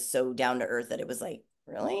because I was so down to earth that it was like,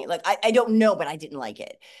 really? Like, I don't know, but I didn't like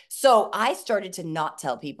it. So I started to not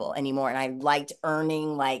tell people anymore. And I liked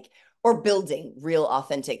earning like, or building real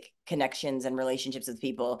authentic connections and relationships with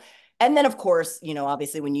people. And then, of course,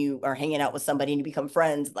 obviously, when you are hanging out with somebody and you become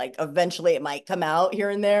friends, like eventually it might come out here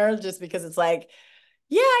and there just because it's like,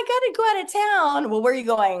 yeah, I got to go out of town. Well, where are you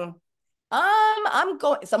going? I'm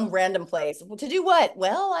going some random place. Well, to do what?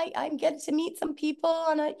 Well, I'm getting to meet some people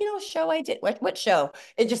on a, show I did. What show?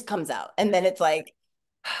 It just comes out. And then it's like,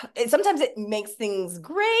 sometimes it makes things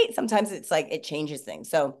great. Sometimes it's like it changes things.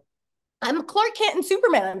 So I'm Clark Kent and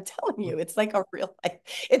Superman. I'm telling you, it's like a real,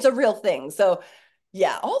 it's a real thing. So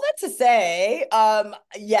yeah, all that to say,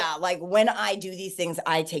 yeah, like when I do these things,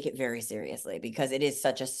 I take it very seriously because it is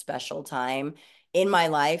such a special time in my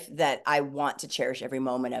life that I want to cherish every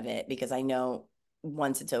moment of it because I know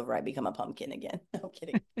once it's over, I become a pumpkin again. No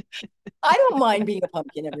kidding. I don't mind being a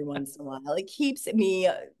pumpkin every once in a while. It keeps me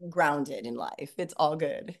grounded in life. It's all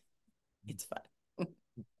good. It's fun.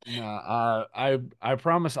 No, I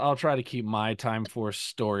promise I'll try to keep my Time Force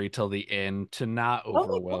story till the end to not Oh my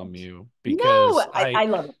overwhelm gosh. you No, because I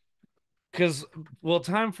love it. because well,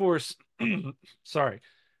 Time Force, sorry,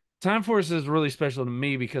 Time Force is really special to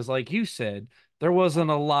me because, like you said, there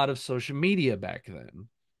wasn't a lot of social media back then.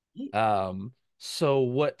 So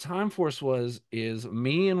what Time Force was is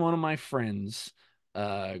me and one of my friends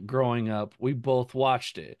growing up, we both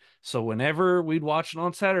watched it. So whenever we'd watch it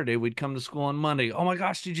on Saturday, we'd come to school on Monday. Oh my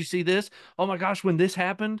gosh, did you see this? Oh my gosh, when this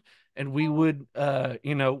happened? And we Oh, would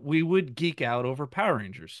we would geek out over Power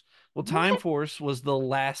Rangers. Well, Time what? Force was the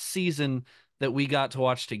last season that we got to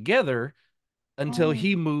watch together until Oh,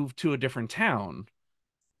 he moved to a different town.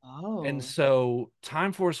 And oh, so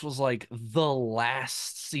Time Force was like the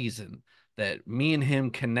last season that me and him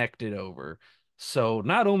connected over. So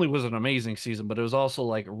not only was it an amazing season, but it was also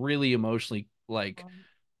like really emotionally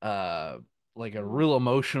uh like a oh, real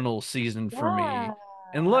emotional season for me. yeah.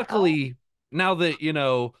 And Oh, luckily, now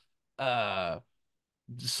that uh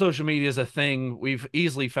social media is a thing, we've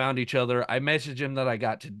easily found each other. I messaged him that I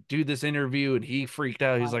got to do this interview and he freaked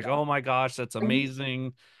out. He's my like, God. "Oh my gosh, that's Are you?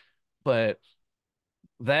 amazing." But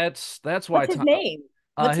that's why What's his name?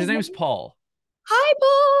 What's his his name's name? Paul. Hi,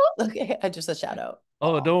 Paul. Okay, just a shout out.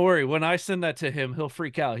 Oh, Oh, don't worry. When I send that to him, he'll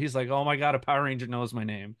freak out. He's like, "Oh my God, a Power Ranger knows my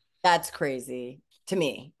name." that's crazy to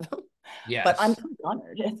me, but I'm Yes. so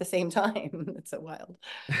honored at the same time. It's so wild.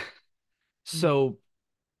 So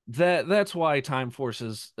that's why Time Force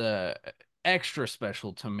is extra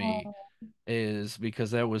special to me Oh, is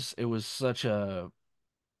because it was such a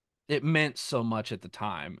it meant so much at the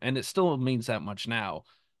time and it still means that much now.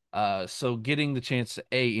 So getting the chance to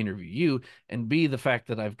A, interview you, and B, the fact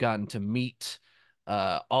that I've gotten to meet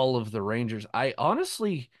all of the Rangers. I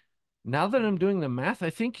honestly, now that I'm doing the math, I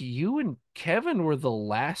think you and Kevin were the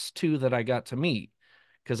last two that I got to meet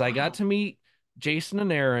because I got wow. to meet Jason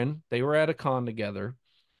and Aaron. They were at a con together.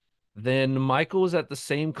 Then Michael was at the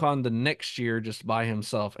same con the next year just by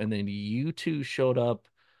himself, and then you two showed up.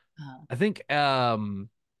 Uh, I think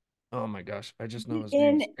oh my gosh, I just know his in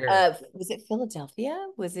name's Eric. was it Philadelphia?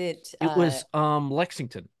 Was it It was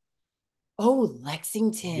Lexington. oh,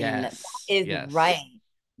 Lexington. That Yes, is yes. right.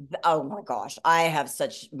 Oh my gosh. I have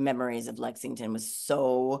such memories of Lexington. It was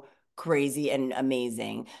so crazy and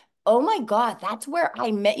amazing. Oh my God, that's where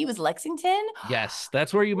I met you was Lexington? Yes,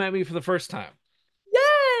 that's where you met me for the first time.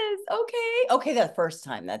 Yes. Okay. Okay, the first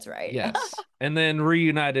time. That's right. Yes. And then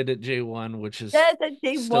reunited at J1, which is Yes, at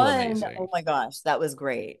day still one. Oh amazing. my gosh, that was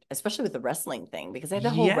great, especially with the wrestling thing because I had the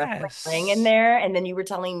whole wrestling ring in Yes. there. And then you were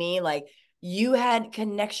telling me like you had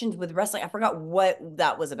connections with wrestling. I forgot what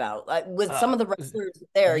that was about. Like, with some Uh of the wrestlers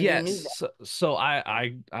there, you yes. knew them. So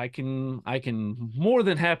I can more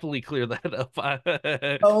than happily clear that up.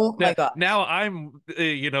 Oh Now my gosh. now I'm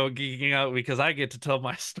geeking out because I get to tell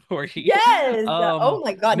my story. Yes. Oh Um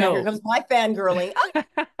my God. Now here no. comes my fangirling.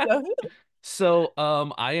 Ah, So,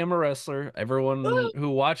 I am a wrestler. Everyone who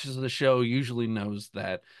watches the show usually knows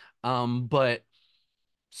that. But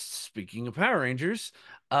speaking of Power Rangers,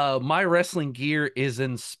 my wrestling gear is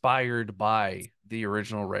inspired by the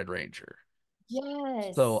original Red Ranger.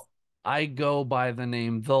 yes. So I go by the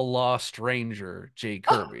name The Lost Ranger, Jay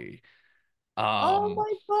Kirby. Oh Um,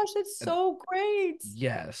 my gosh, that's so great.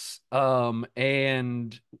 yes.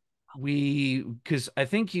 And because I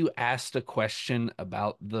think you asked a question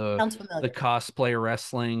about Sounds the familiar. cosplay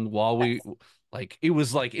wrestling while we Yes. like it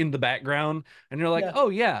was like in the background, and you're like, Yeah. oh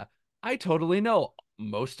yeah, I totally know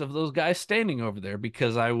most of those guys standing over there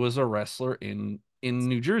because I was a wrestler in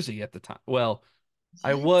New Jersey at the time. Well,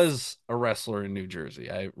 I Yes. was a wrestler in New Jersey.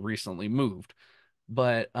 I recently moved.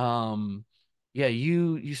 But yeah,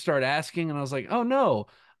 you start asking and I was like, "Oh no.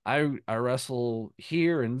 I wrestle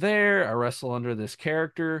here and there. I wrestle under this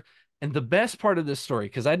character." And the best part of this story,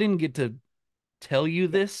 because I didn't get to tell you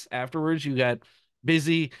Yeah. this afterwards, you got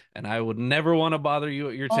busy and I would never want to bother you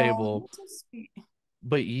at your Oh, table, that's so sweet.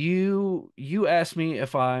 but you asked me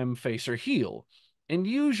if I'm face or heel. And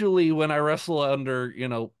usually when I wrestle under,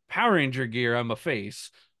 Power Ranger gear, I'm a face.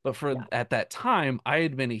 But for Yeah. at that time, I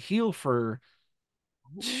had been a heel for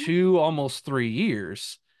Ooh, 2 almost 3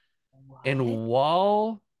 years. what? And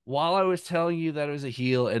while I was telling you that I was a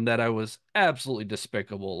heel and that I was absolutely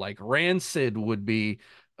despicable, like Rancid would be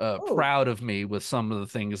Oh, proud of me with some of the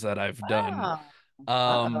things that I've done. wow.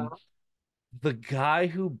 Um, Uh-oh. the guy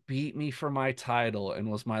who beat me for my title and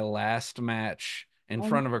was my last match in Oh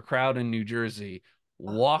front no. of a crowd in New Jersey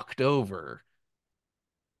Oh, walked over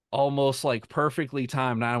almost like perfectly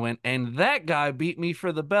timed. And I went, and that guy beat me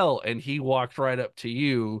for the belt, and he walked right up to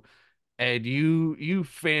you and you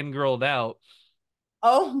fangirled out.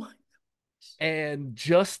 oh my. And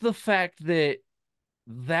just the fact that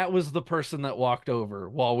that was the person that walked over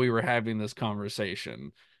while we were having this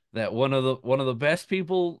conversation, that one of the best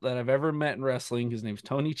people that I've ever met in wrestling, his name's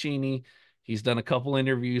Tony Cheney. He's done a couple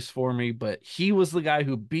interviews for me, but he was the guy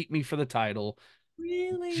who beat me for the title,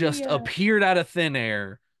 Really? just appeared out of thin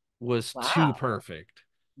air, was too Wow. perfect.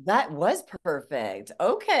 That was perfect.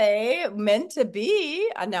 Okay. Meant to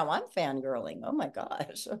be. Now I'm fangirling. Oh my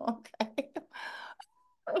gosh. Okay.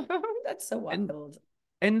 That's so And wild.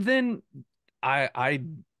 and then I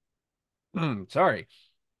sorry,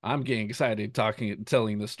 I'm getting excited talking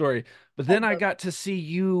telling the story. But I then I love got to see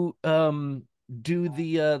you do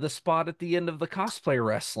the spot at the end of the cosplay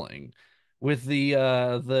wrestling with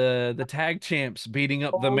the tag champs beating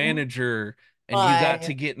up the oh manager and you got my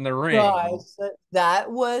to get in the ring. gosh.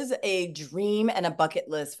 That was a dream and a bucket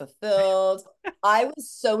list fulfilled. I was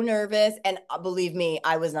so nervous. And believe me,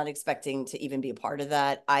 I was not expecting to even be a part of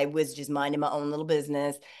that. I was just minding my own little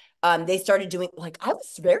business. They started doing, like, I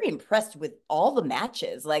was very impressed with all the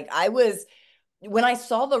matches. Like, when I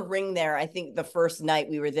saw the ring there, I think the first night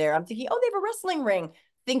we were there, I'm thinking, oh, they have a wrestling ring,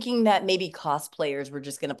 thinking that maybe cosplayers were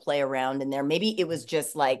just going to play around in there. Maybe it was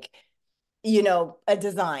just like, a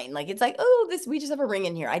design. Like it's like, oh, this we just have a ring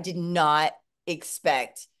in here. I did not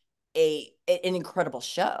expect an incredible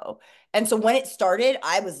show. And so when it started,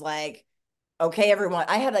 I was like, okay, everyone.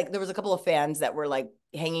 I had like there was a couple of fans that were like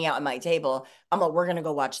hanging out at my table. I'm like, we're gonna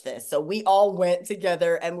go watch this. So we all went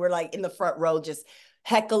together and we're like in the front row just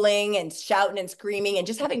heckling and shouting and screaming and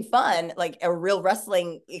just having fun, like a real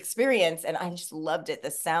wrestling experience. And I just loved it. The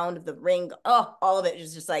sound of the ring, oh, all of it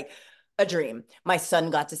was just like a dream. My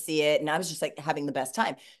son got to see it and I was just like having the best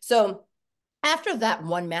time. So after that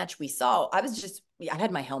one match we saw, I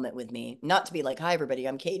had my helmet with me, not to be like, hi everybody,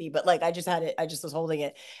 I'm Katie, but like I just had it, I just was holding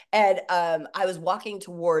it. And I was walking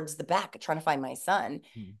towards the back trying to find my son.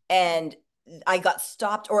 And I got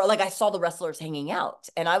stopped, or like I saw the wrestlers hanging out,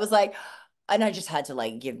 and I was like, and I just had to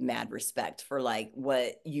like give mad respect for like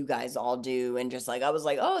what you guys all do. And just like, I was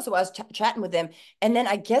like, oh, so I was chatting with them. And then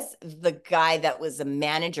I guess the guy that was a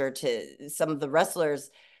manager to some of the wrestlers,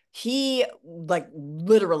 he like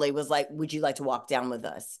literally was like, would you like to walk down with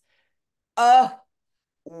us? Uh,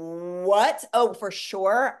 what? Oh, for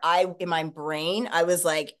sure. In my brain, I was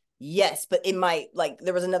like, yes. But in my, like,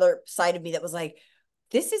 there was another side of me that was like,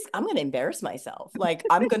 I'm going to embarrass myself. Like,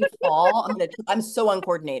 I'm going to fall. I'm so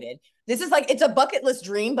uncoordinated. This is like, it's a bucket list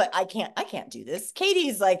dream, but I can't do this.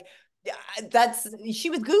 Katie's like, she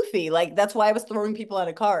was goofy. Like, that's why I was throwing people out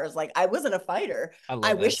of cars. Like, I wasn't a fighter. I I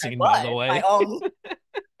love that wish I scene, by the was. My way. own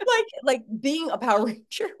like being a Power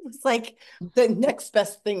Ranger was like the next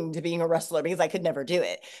best thing to being a wrestler because I could never do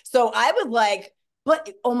it. So I would like, but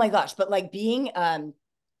oh my gosh, but like being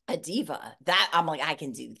a diva, that I'm like, I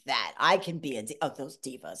can do that. I can be those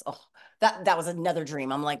divas. Oh, that was another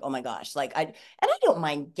dream. I'm like, oh my gosh, and I don't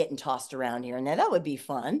mind getting tossed around here and there. That would be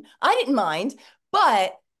fun. I didn't mind,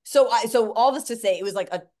 but so all this to say, it was like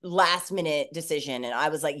a last minute decision, and I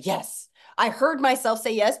was like, yes. I heard myself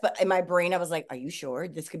say yes, but in my brain, I was like, are you sure?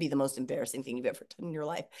 This could be the most embarrassing thing you've ever done in your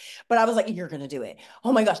life. But I was like, you're going to do it.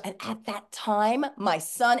 Oh my gosh. And at that time, my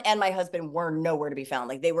son and my husband were nowhere to be found.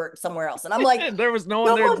 Like they were somewhere else. And I'm like, There was no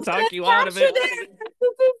one there to someone's going talk to you out of capture it. this.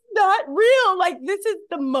 This is not real. Like, this is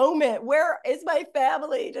the moment. Where is my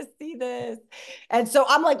family to see this? And so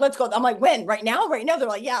I'm like, let's go. I'm like, when? Right now? Right now? They're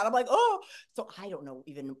like, yeah. And I'm like, oh. So I don't know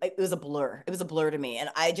even. It was a blur. It was a blur to me. And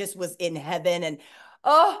I just was in heaven. And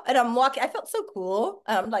oh, and I'm walking. I felt so cool.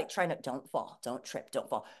 And I'm like trying to, don't fall, don't trip, don't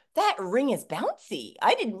fall. That ring is bouncy.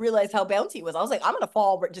 I didn't realize how bouncy it was. I was like, I'm gonna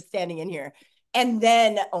fall just standing in here. And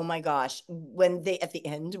then, oh my gosh, when they at the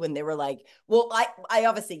end, when they were like, well, I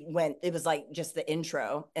obviously went, it was like just the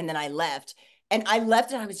intro, and then I left. And I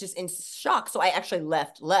left and I was just in shock. So I actually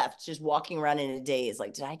left, just walking around in a daze.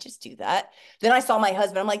 Like, did I just do that? Then I saw my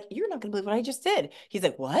husband. I'm like, you're not gonna believe what I just did. He's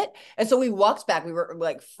like, what? And so we walked back. We were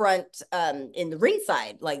like front in the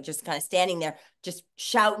ringside, like just kind of standing there, just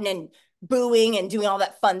shouting and booing and doing all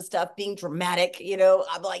that fun stuff, being dramatic.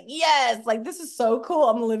 I'm like, yes, like this is so cool.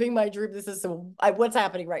 I'm living my dream. This is what's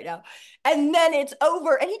happening right now. And then it's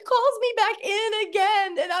over, and he calls me back in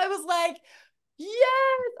again, and I was like,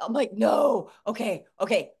 yes. I'm like, no, okay,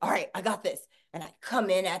 okay, all right, I got this. And I come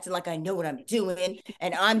in acting like I know what I'm doing.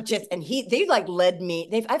 And they like led me.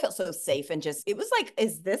 I felt so safe, and just, it was like,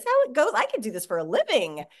 is this how it goes? I can do this for a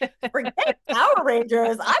living. Forget Power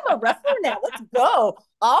Rangers. I'm a wrestler now. Let's go.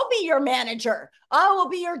 I'll be your manager. I will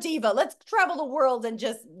be your diva. Let's travel the world and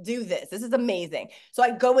just do this. This is amazing. So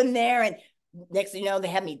I go in there, and next thing you know, they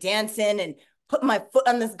have me dancing and put my foot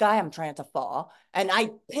on this guy. I'm trying to fall. And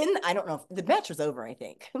I don't know if the match was over, I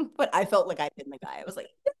think, but I felt like I pinned the guy. I was like,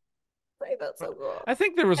 I felt so cool. I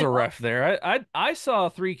think there was And a ref there. I saw a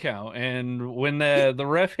 3 count, and when the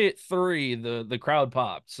ref hit three, the crowd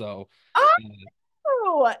popped. So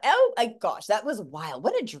oh my gosh, that was wild.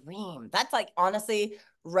 What a dream. That's like, honestly,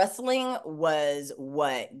 wrestling was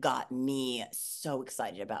what got me so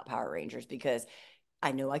excited about Power Rangers, because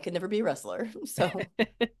I know I could never be a wrestler. So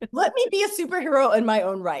let me be a superhero in my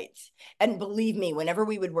own right. And believe me, whenever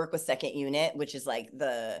we would work with second unit, which is like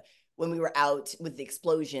when we were out with the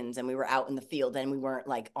explosions and we were out in the field and we weren't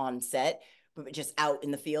like on set, but just out in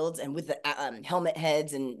the fields and with the helmet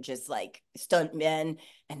heads and just like stunt men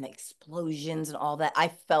and the explosions and all that, I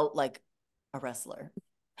felt like a wrestler.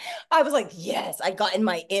 I was like, yes, I got in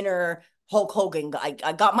my inner Hulk Hogan.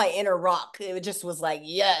 I got my inner Rock. It just was like,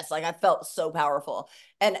 yes, like I felt so powerful.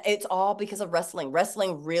 And it's all because of wrestling.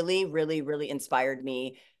 Wrestling really, really, really inspired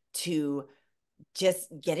me to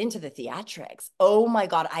just get into the theatrics. Oh my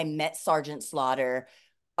God, I met Sergeant Slaughter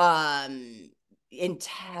um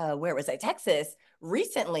where was I? Texas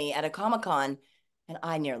recently at a Comic-Con, and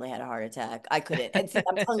I nearly had a heart attack. I couldn't. And see,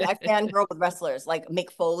 I'm telling you, I fangirl with wrestlers. Like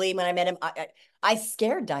Mick Foley, when I met him, I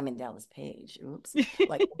scared Diamond Dallas Page. Oops.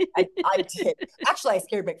 Like I did. Actually, I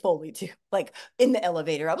scared Mick Foley too. Like in the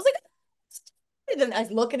elevator, I was like, and then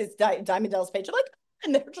I look at his Diamond Dallas Page. I'm like,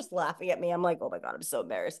 and they're just laughing at me. I'm like, oh my God, I'm so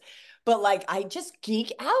embarrassed. But like, I just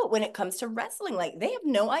geek out when it comes to wrestling. Like, they have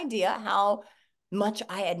no idea how much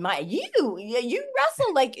I admire you. Yeah, you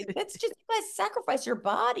wrestle. Like, it's just, you guys sacrifice your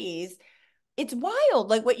bodies. It's wild,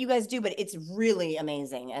 like what you guys do, but it's really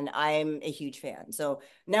amazing. And I'm a huge fan. So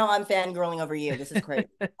now I'm fangirling over you. This is crazy.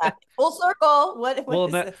 Full circle. What well,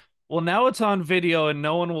 is now, this? well, now it's on video, and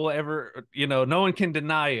no one will ever, no one can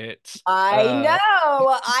deny it. I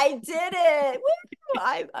know. I did it. Woo!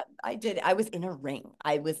 I did it. I was in a ring.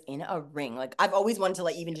 I was in a ring. Like, I've always wanted to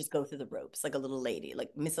like even just go through the ropes like a little lady, like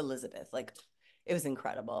Miss Elizabeth. Like, it was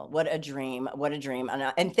incredible. What a dream. What a dream.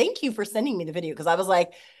 And thank you for sending me the video, because I was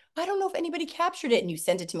like, I don't know if anybody captured it, and you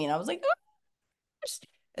sent it to me, and I was like, oh,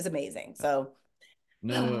 it's amazing. So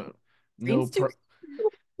No, no, dreams too.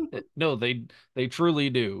 no, they truly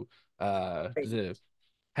do. Crazy.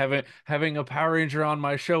 Having a Power Ranger on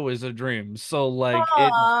my show is a dream. So like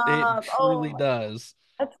it Oh truly my, does.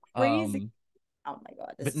 that's crazy. Um, Oh my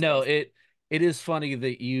God, this but is no, crazy. it is funny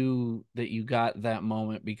that you got that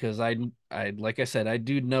moment, because I like I said, I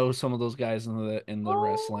do know some of those guys in the Oh,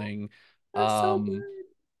 wrestling. they're so Um, good.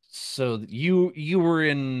 so you were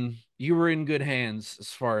in good hands as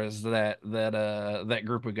far as that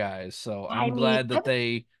group of guys. So I I'm mean, glad that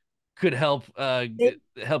they could they help you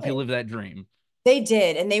did. live that dream. They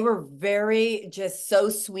did, and they were very just so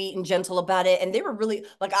sweet and gentle about it. And they were really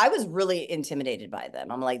like, I was really intimidated by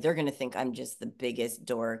them. I'm like, they're gonna think I'm just the biggest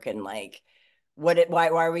dork, and like, why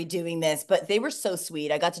are we doing this? But they were so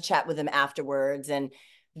sweet. I got to chat with them afterwards, and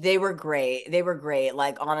they were great. They were great.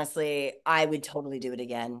 Like, honestly, I would totally do it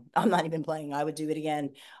again. I'm not even playing. I would do it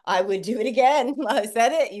again. I would do it again. I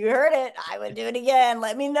said it. You heard it. I would do it again.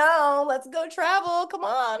 Let me know. Let's go travel. Come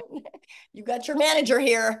on. You got your manager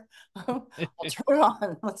here. I'll turn it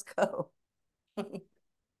on. Let's go.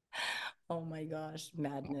 Oh my gosh,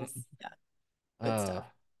 madness. Yeah, good Uh,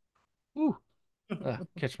 stuff.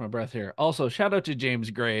 Catch my breath here. Also, shout out to James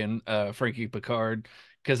Gray and Frankie Picard.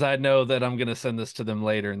 because I know that I'm gonna send this to them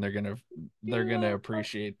later, and they're gonna Yeah.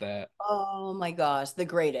 appreciate that. Oh my gosh, the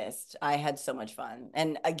greatest. I had so much fun.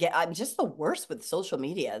 And again, I'm just the worst with social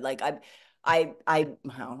media. Like well,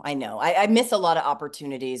 I know. I miss a lot of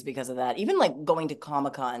opportunities because of that. Even like going to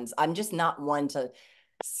Comic Cons, I'm just not one to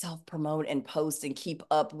self-promote and post and keep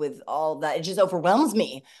up with all that. It just overwhelms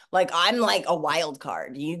me. Like I'm like a wild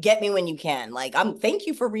card. You get me when you can. Like thank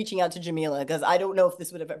you for reaching out to Jamila because I don't know if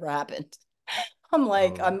this would have ever happened. I'm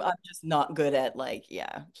like, Oh, I'm just not good at like,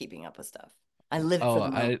 yeah, keeping up with stuff. I live oh, for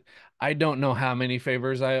the moment. I don't know how many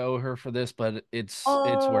favors I owe her for this, but it's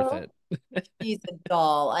worth Oh, it. she's a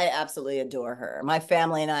doll. I absolutely adore her. My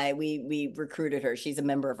family and I, we recruited her. She's a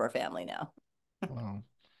member of our family now. Well,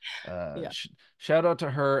 Yeah. shout out to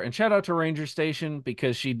her and shout out to Ranger Station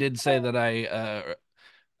because she did say that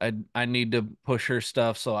I need to push her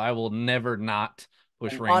stuff, so I will never not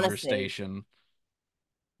push And Ranger honestly, Station.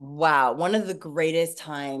 wow, one of the greatest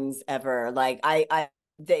times ever. Like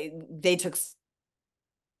they took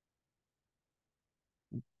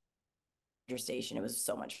your station. It was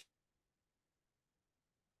so much.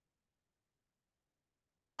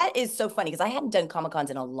 That is so funny because I hadn't done Comic Cons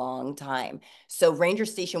in a long time. So Ranger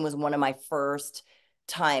Station was one of my first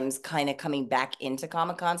times kind of coming back into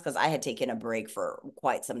Comic Cons because I had taken a break for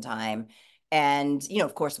quite some time. And,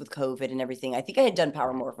 of course, with COVID and everything, I think I had done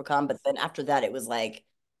Power Right. Morphicon, but then after that, it was like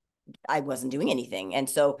I wasn't doing anything. And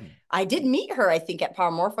so Mm, I did meet her, I think, at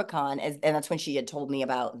Paramorphicon, and that's when she had told me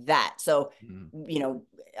about that. So, mm. you know,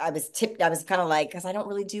 I was kind of like, because I don't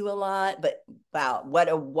really do a lot, but wow, what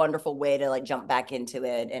a wonderful way to like jump back into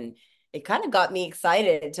it. And it kind of got me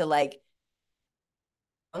excited to like,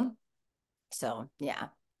 so yeah,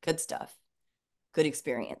 good stuff. Good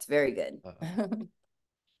experience. Very good. Uh,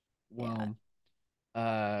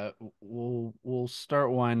 Yeah. well, we'll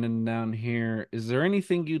start winding down here. Is there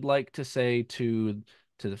anything you'd like to say to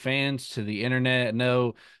the fans, to the internet? I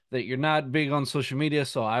know that you're not big on social media,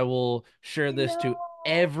 so I will share I this to know.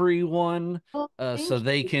 everyone Oh, so thank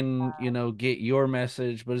they you. can, get your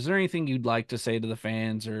message. But is there anything you'd like to say to the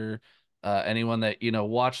fans or anyone that,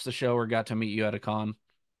 watched the show or got to meet you at a con?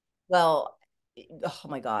 Well, oh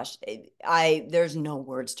my gosh, I there's no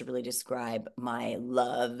words to really describe my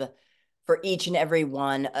love for each and every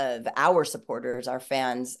one of our supporters, our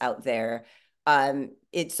fans out there.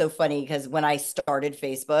 It's so funny because when I started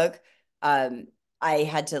Facebook, um, I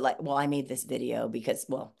had to like, well, I made this video because,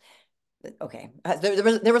 well, okay,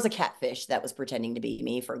 there was a catfish that was pretending to be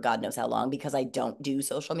me for God knows how long because I don't do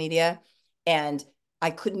social media, and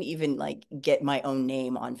I couldn't even like get my own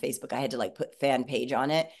name on Facebook. I had to like put fan page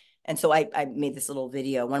on it, and so I made this little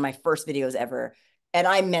video, one of my first videos ever, and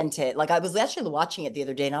I meant it. Like I was actually watching it the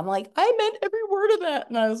other day, and I'm like, I meant every word of that,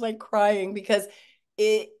 and I was like crying because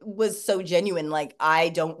it was so genuine. Like I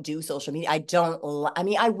don't do social media. I don't. I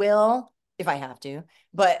mean, I will if I have to,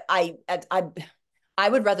 but I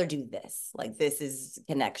would rather do this. Like this is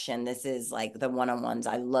connection. This is like the one-on-ones.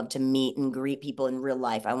 I love to meet and greet people in real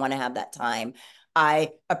life. I want to have that time.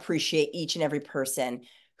 I appreciate each and every person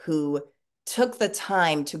who took the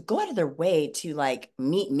time to go out of their way to like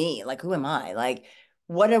meet me. Like who am I? Like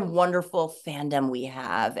what a wonderful fandom we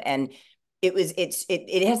have. And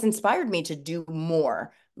it has inspired me to do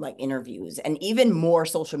more like interviews and even more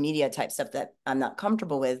social media type stuff that I'm not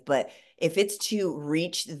comfortable with, but if it's to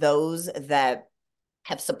reach those that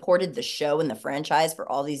have supported the show and the franchise for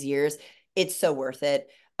all these years. It's so worth it.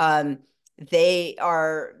 They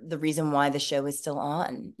are the reason why the show is still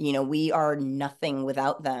on. We are nothing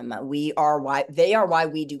without them. We are why they are why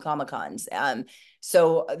we do Comic Cons.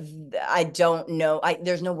 So I don't know.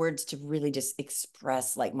 There's no words to really just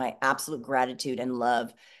express like my absolute gratitude and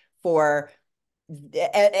love for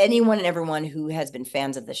anyone and everyone who has been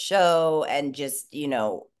fans of the show and just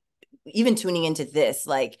even tuning into this,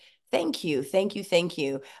 like, thank you, thank you, thank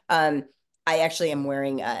you. I actually am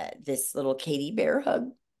wearing this little Katie Bear hug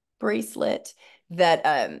bracelet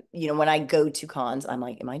that when I go to cons, I'm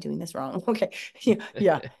like, am I doing this wrong? Okay. Yeah,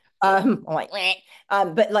 yeah. I'm like, meh.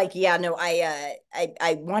 But like, yeah, no, I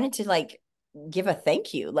wanted to like give a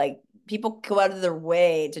thank you. Like people go out of their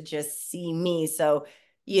way to just see me. So,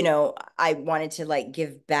 I wanted to like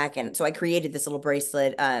give back. And so I created this little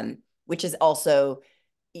bracelet, which is also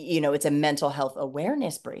it's a mental health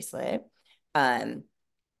awareness bracelet. Um,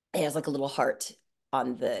 it has like a little heart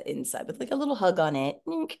on the inside with like a little hug on it.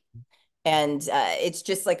 And it's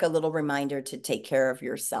just like a little reminder to take care of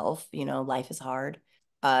yourself. Life is hard.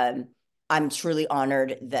 Um, I'm truly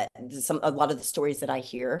honored that a lot of the stories that I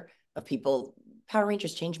hear of people, Power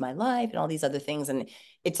Rangers changed my life and all these other things. And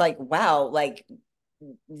it's like, wow, like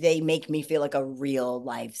they make me feel like a real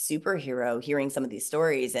life superhero hearing some of these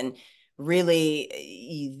stories. And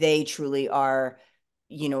really, they truly are,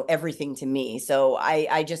 everything to me. So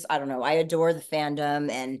I don't know. I adore the fandom,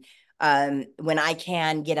 and when I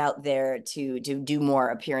can get out there to do more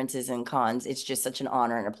appearances and cons, it's just such an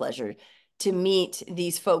honor and a pleasure to meet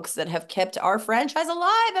these folks that have kept our franchise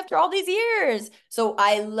alive after all these years. So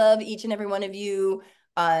I love each and every one of you.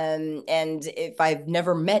 And if I've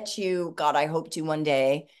never met you, God, I hope to one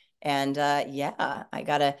day. And yeah, I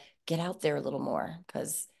gotta get out there a little more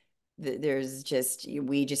because there's just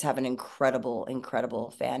we just have an incredible, incredible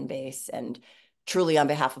fan base. And truly, on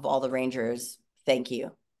behalf of all the Rangers, thank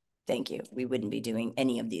you. Thank you. We wouldn't be doing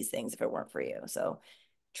any of these things if it weren't for you. So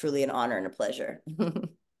truly an honor and a pleasure.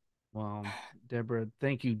 Well, Deborah,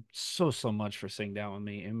 thank you so, so much for sitting down with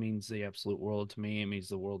me. It means the absolute world to me. It means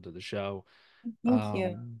the world to the show. Thank you.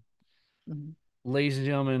 Um, Mhm. Ladies and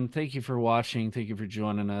gentlemen, thank you for watching. Thank you for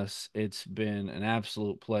joining us. It's been an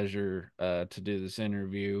absolute pleasure to do this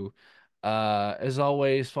interview. As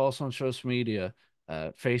always, follow us on social media,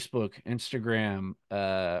 Facebook, Instagram,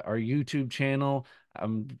 our YouTube channel.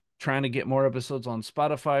 I'm trying to get more episodes on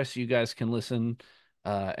Spotify so you guys can listen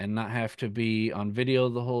and not have to be on video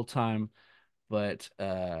the whole time. But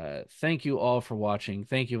thank you all for watching.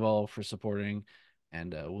 Thank you all for supporting.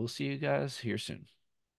 And we'll see you guys here soon.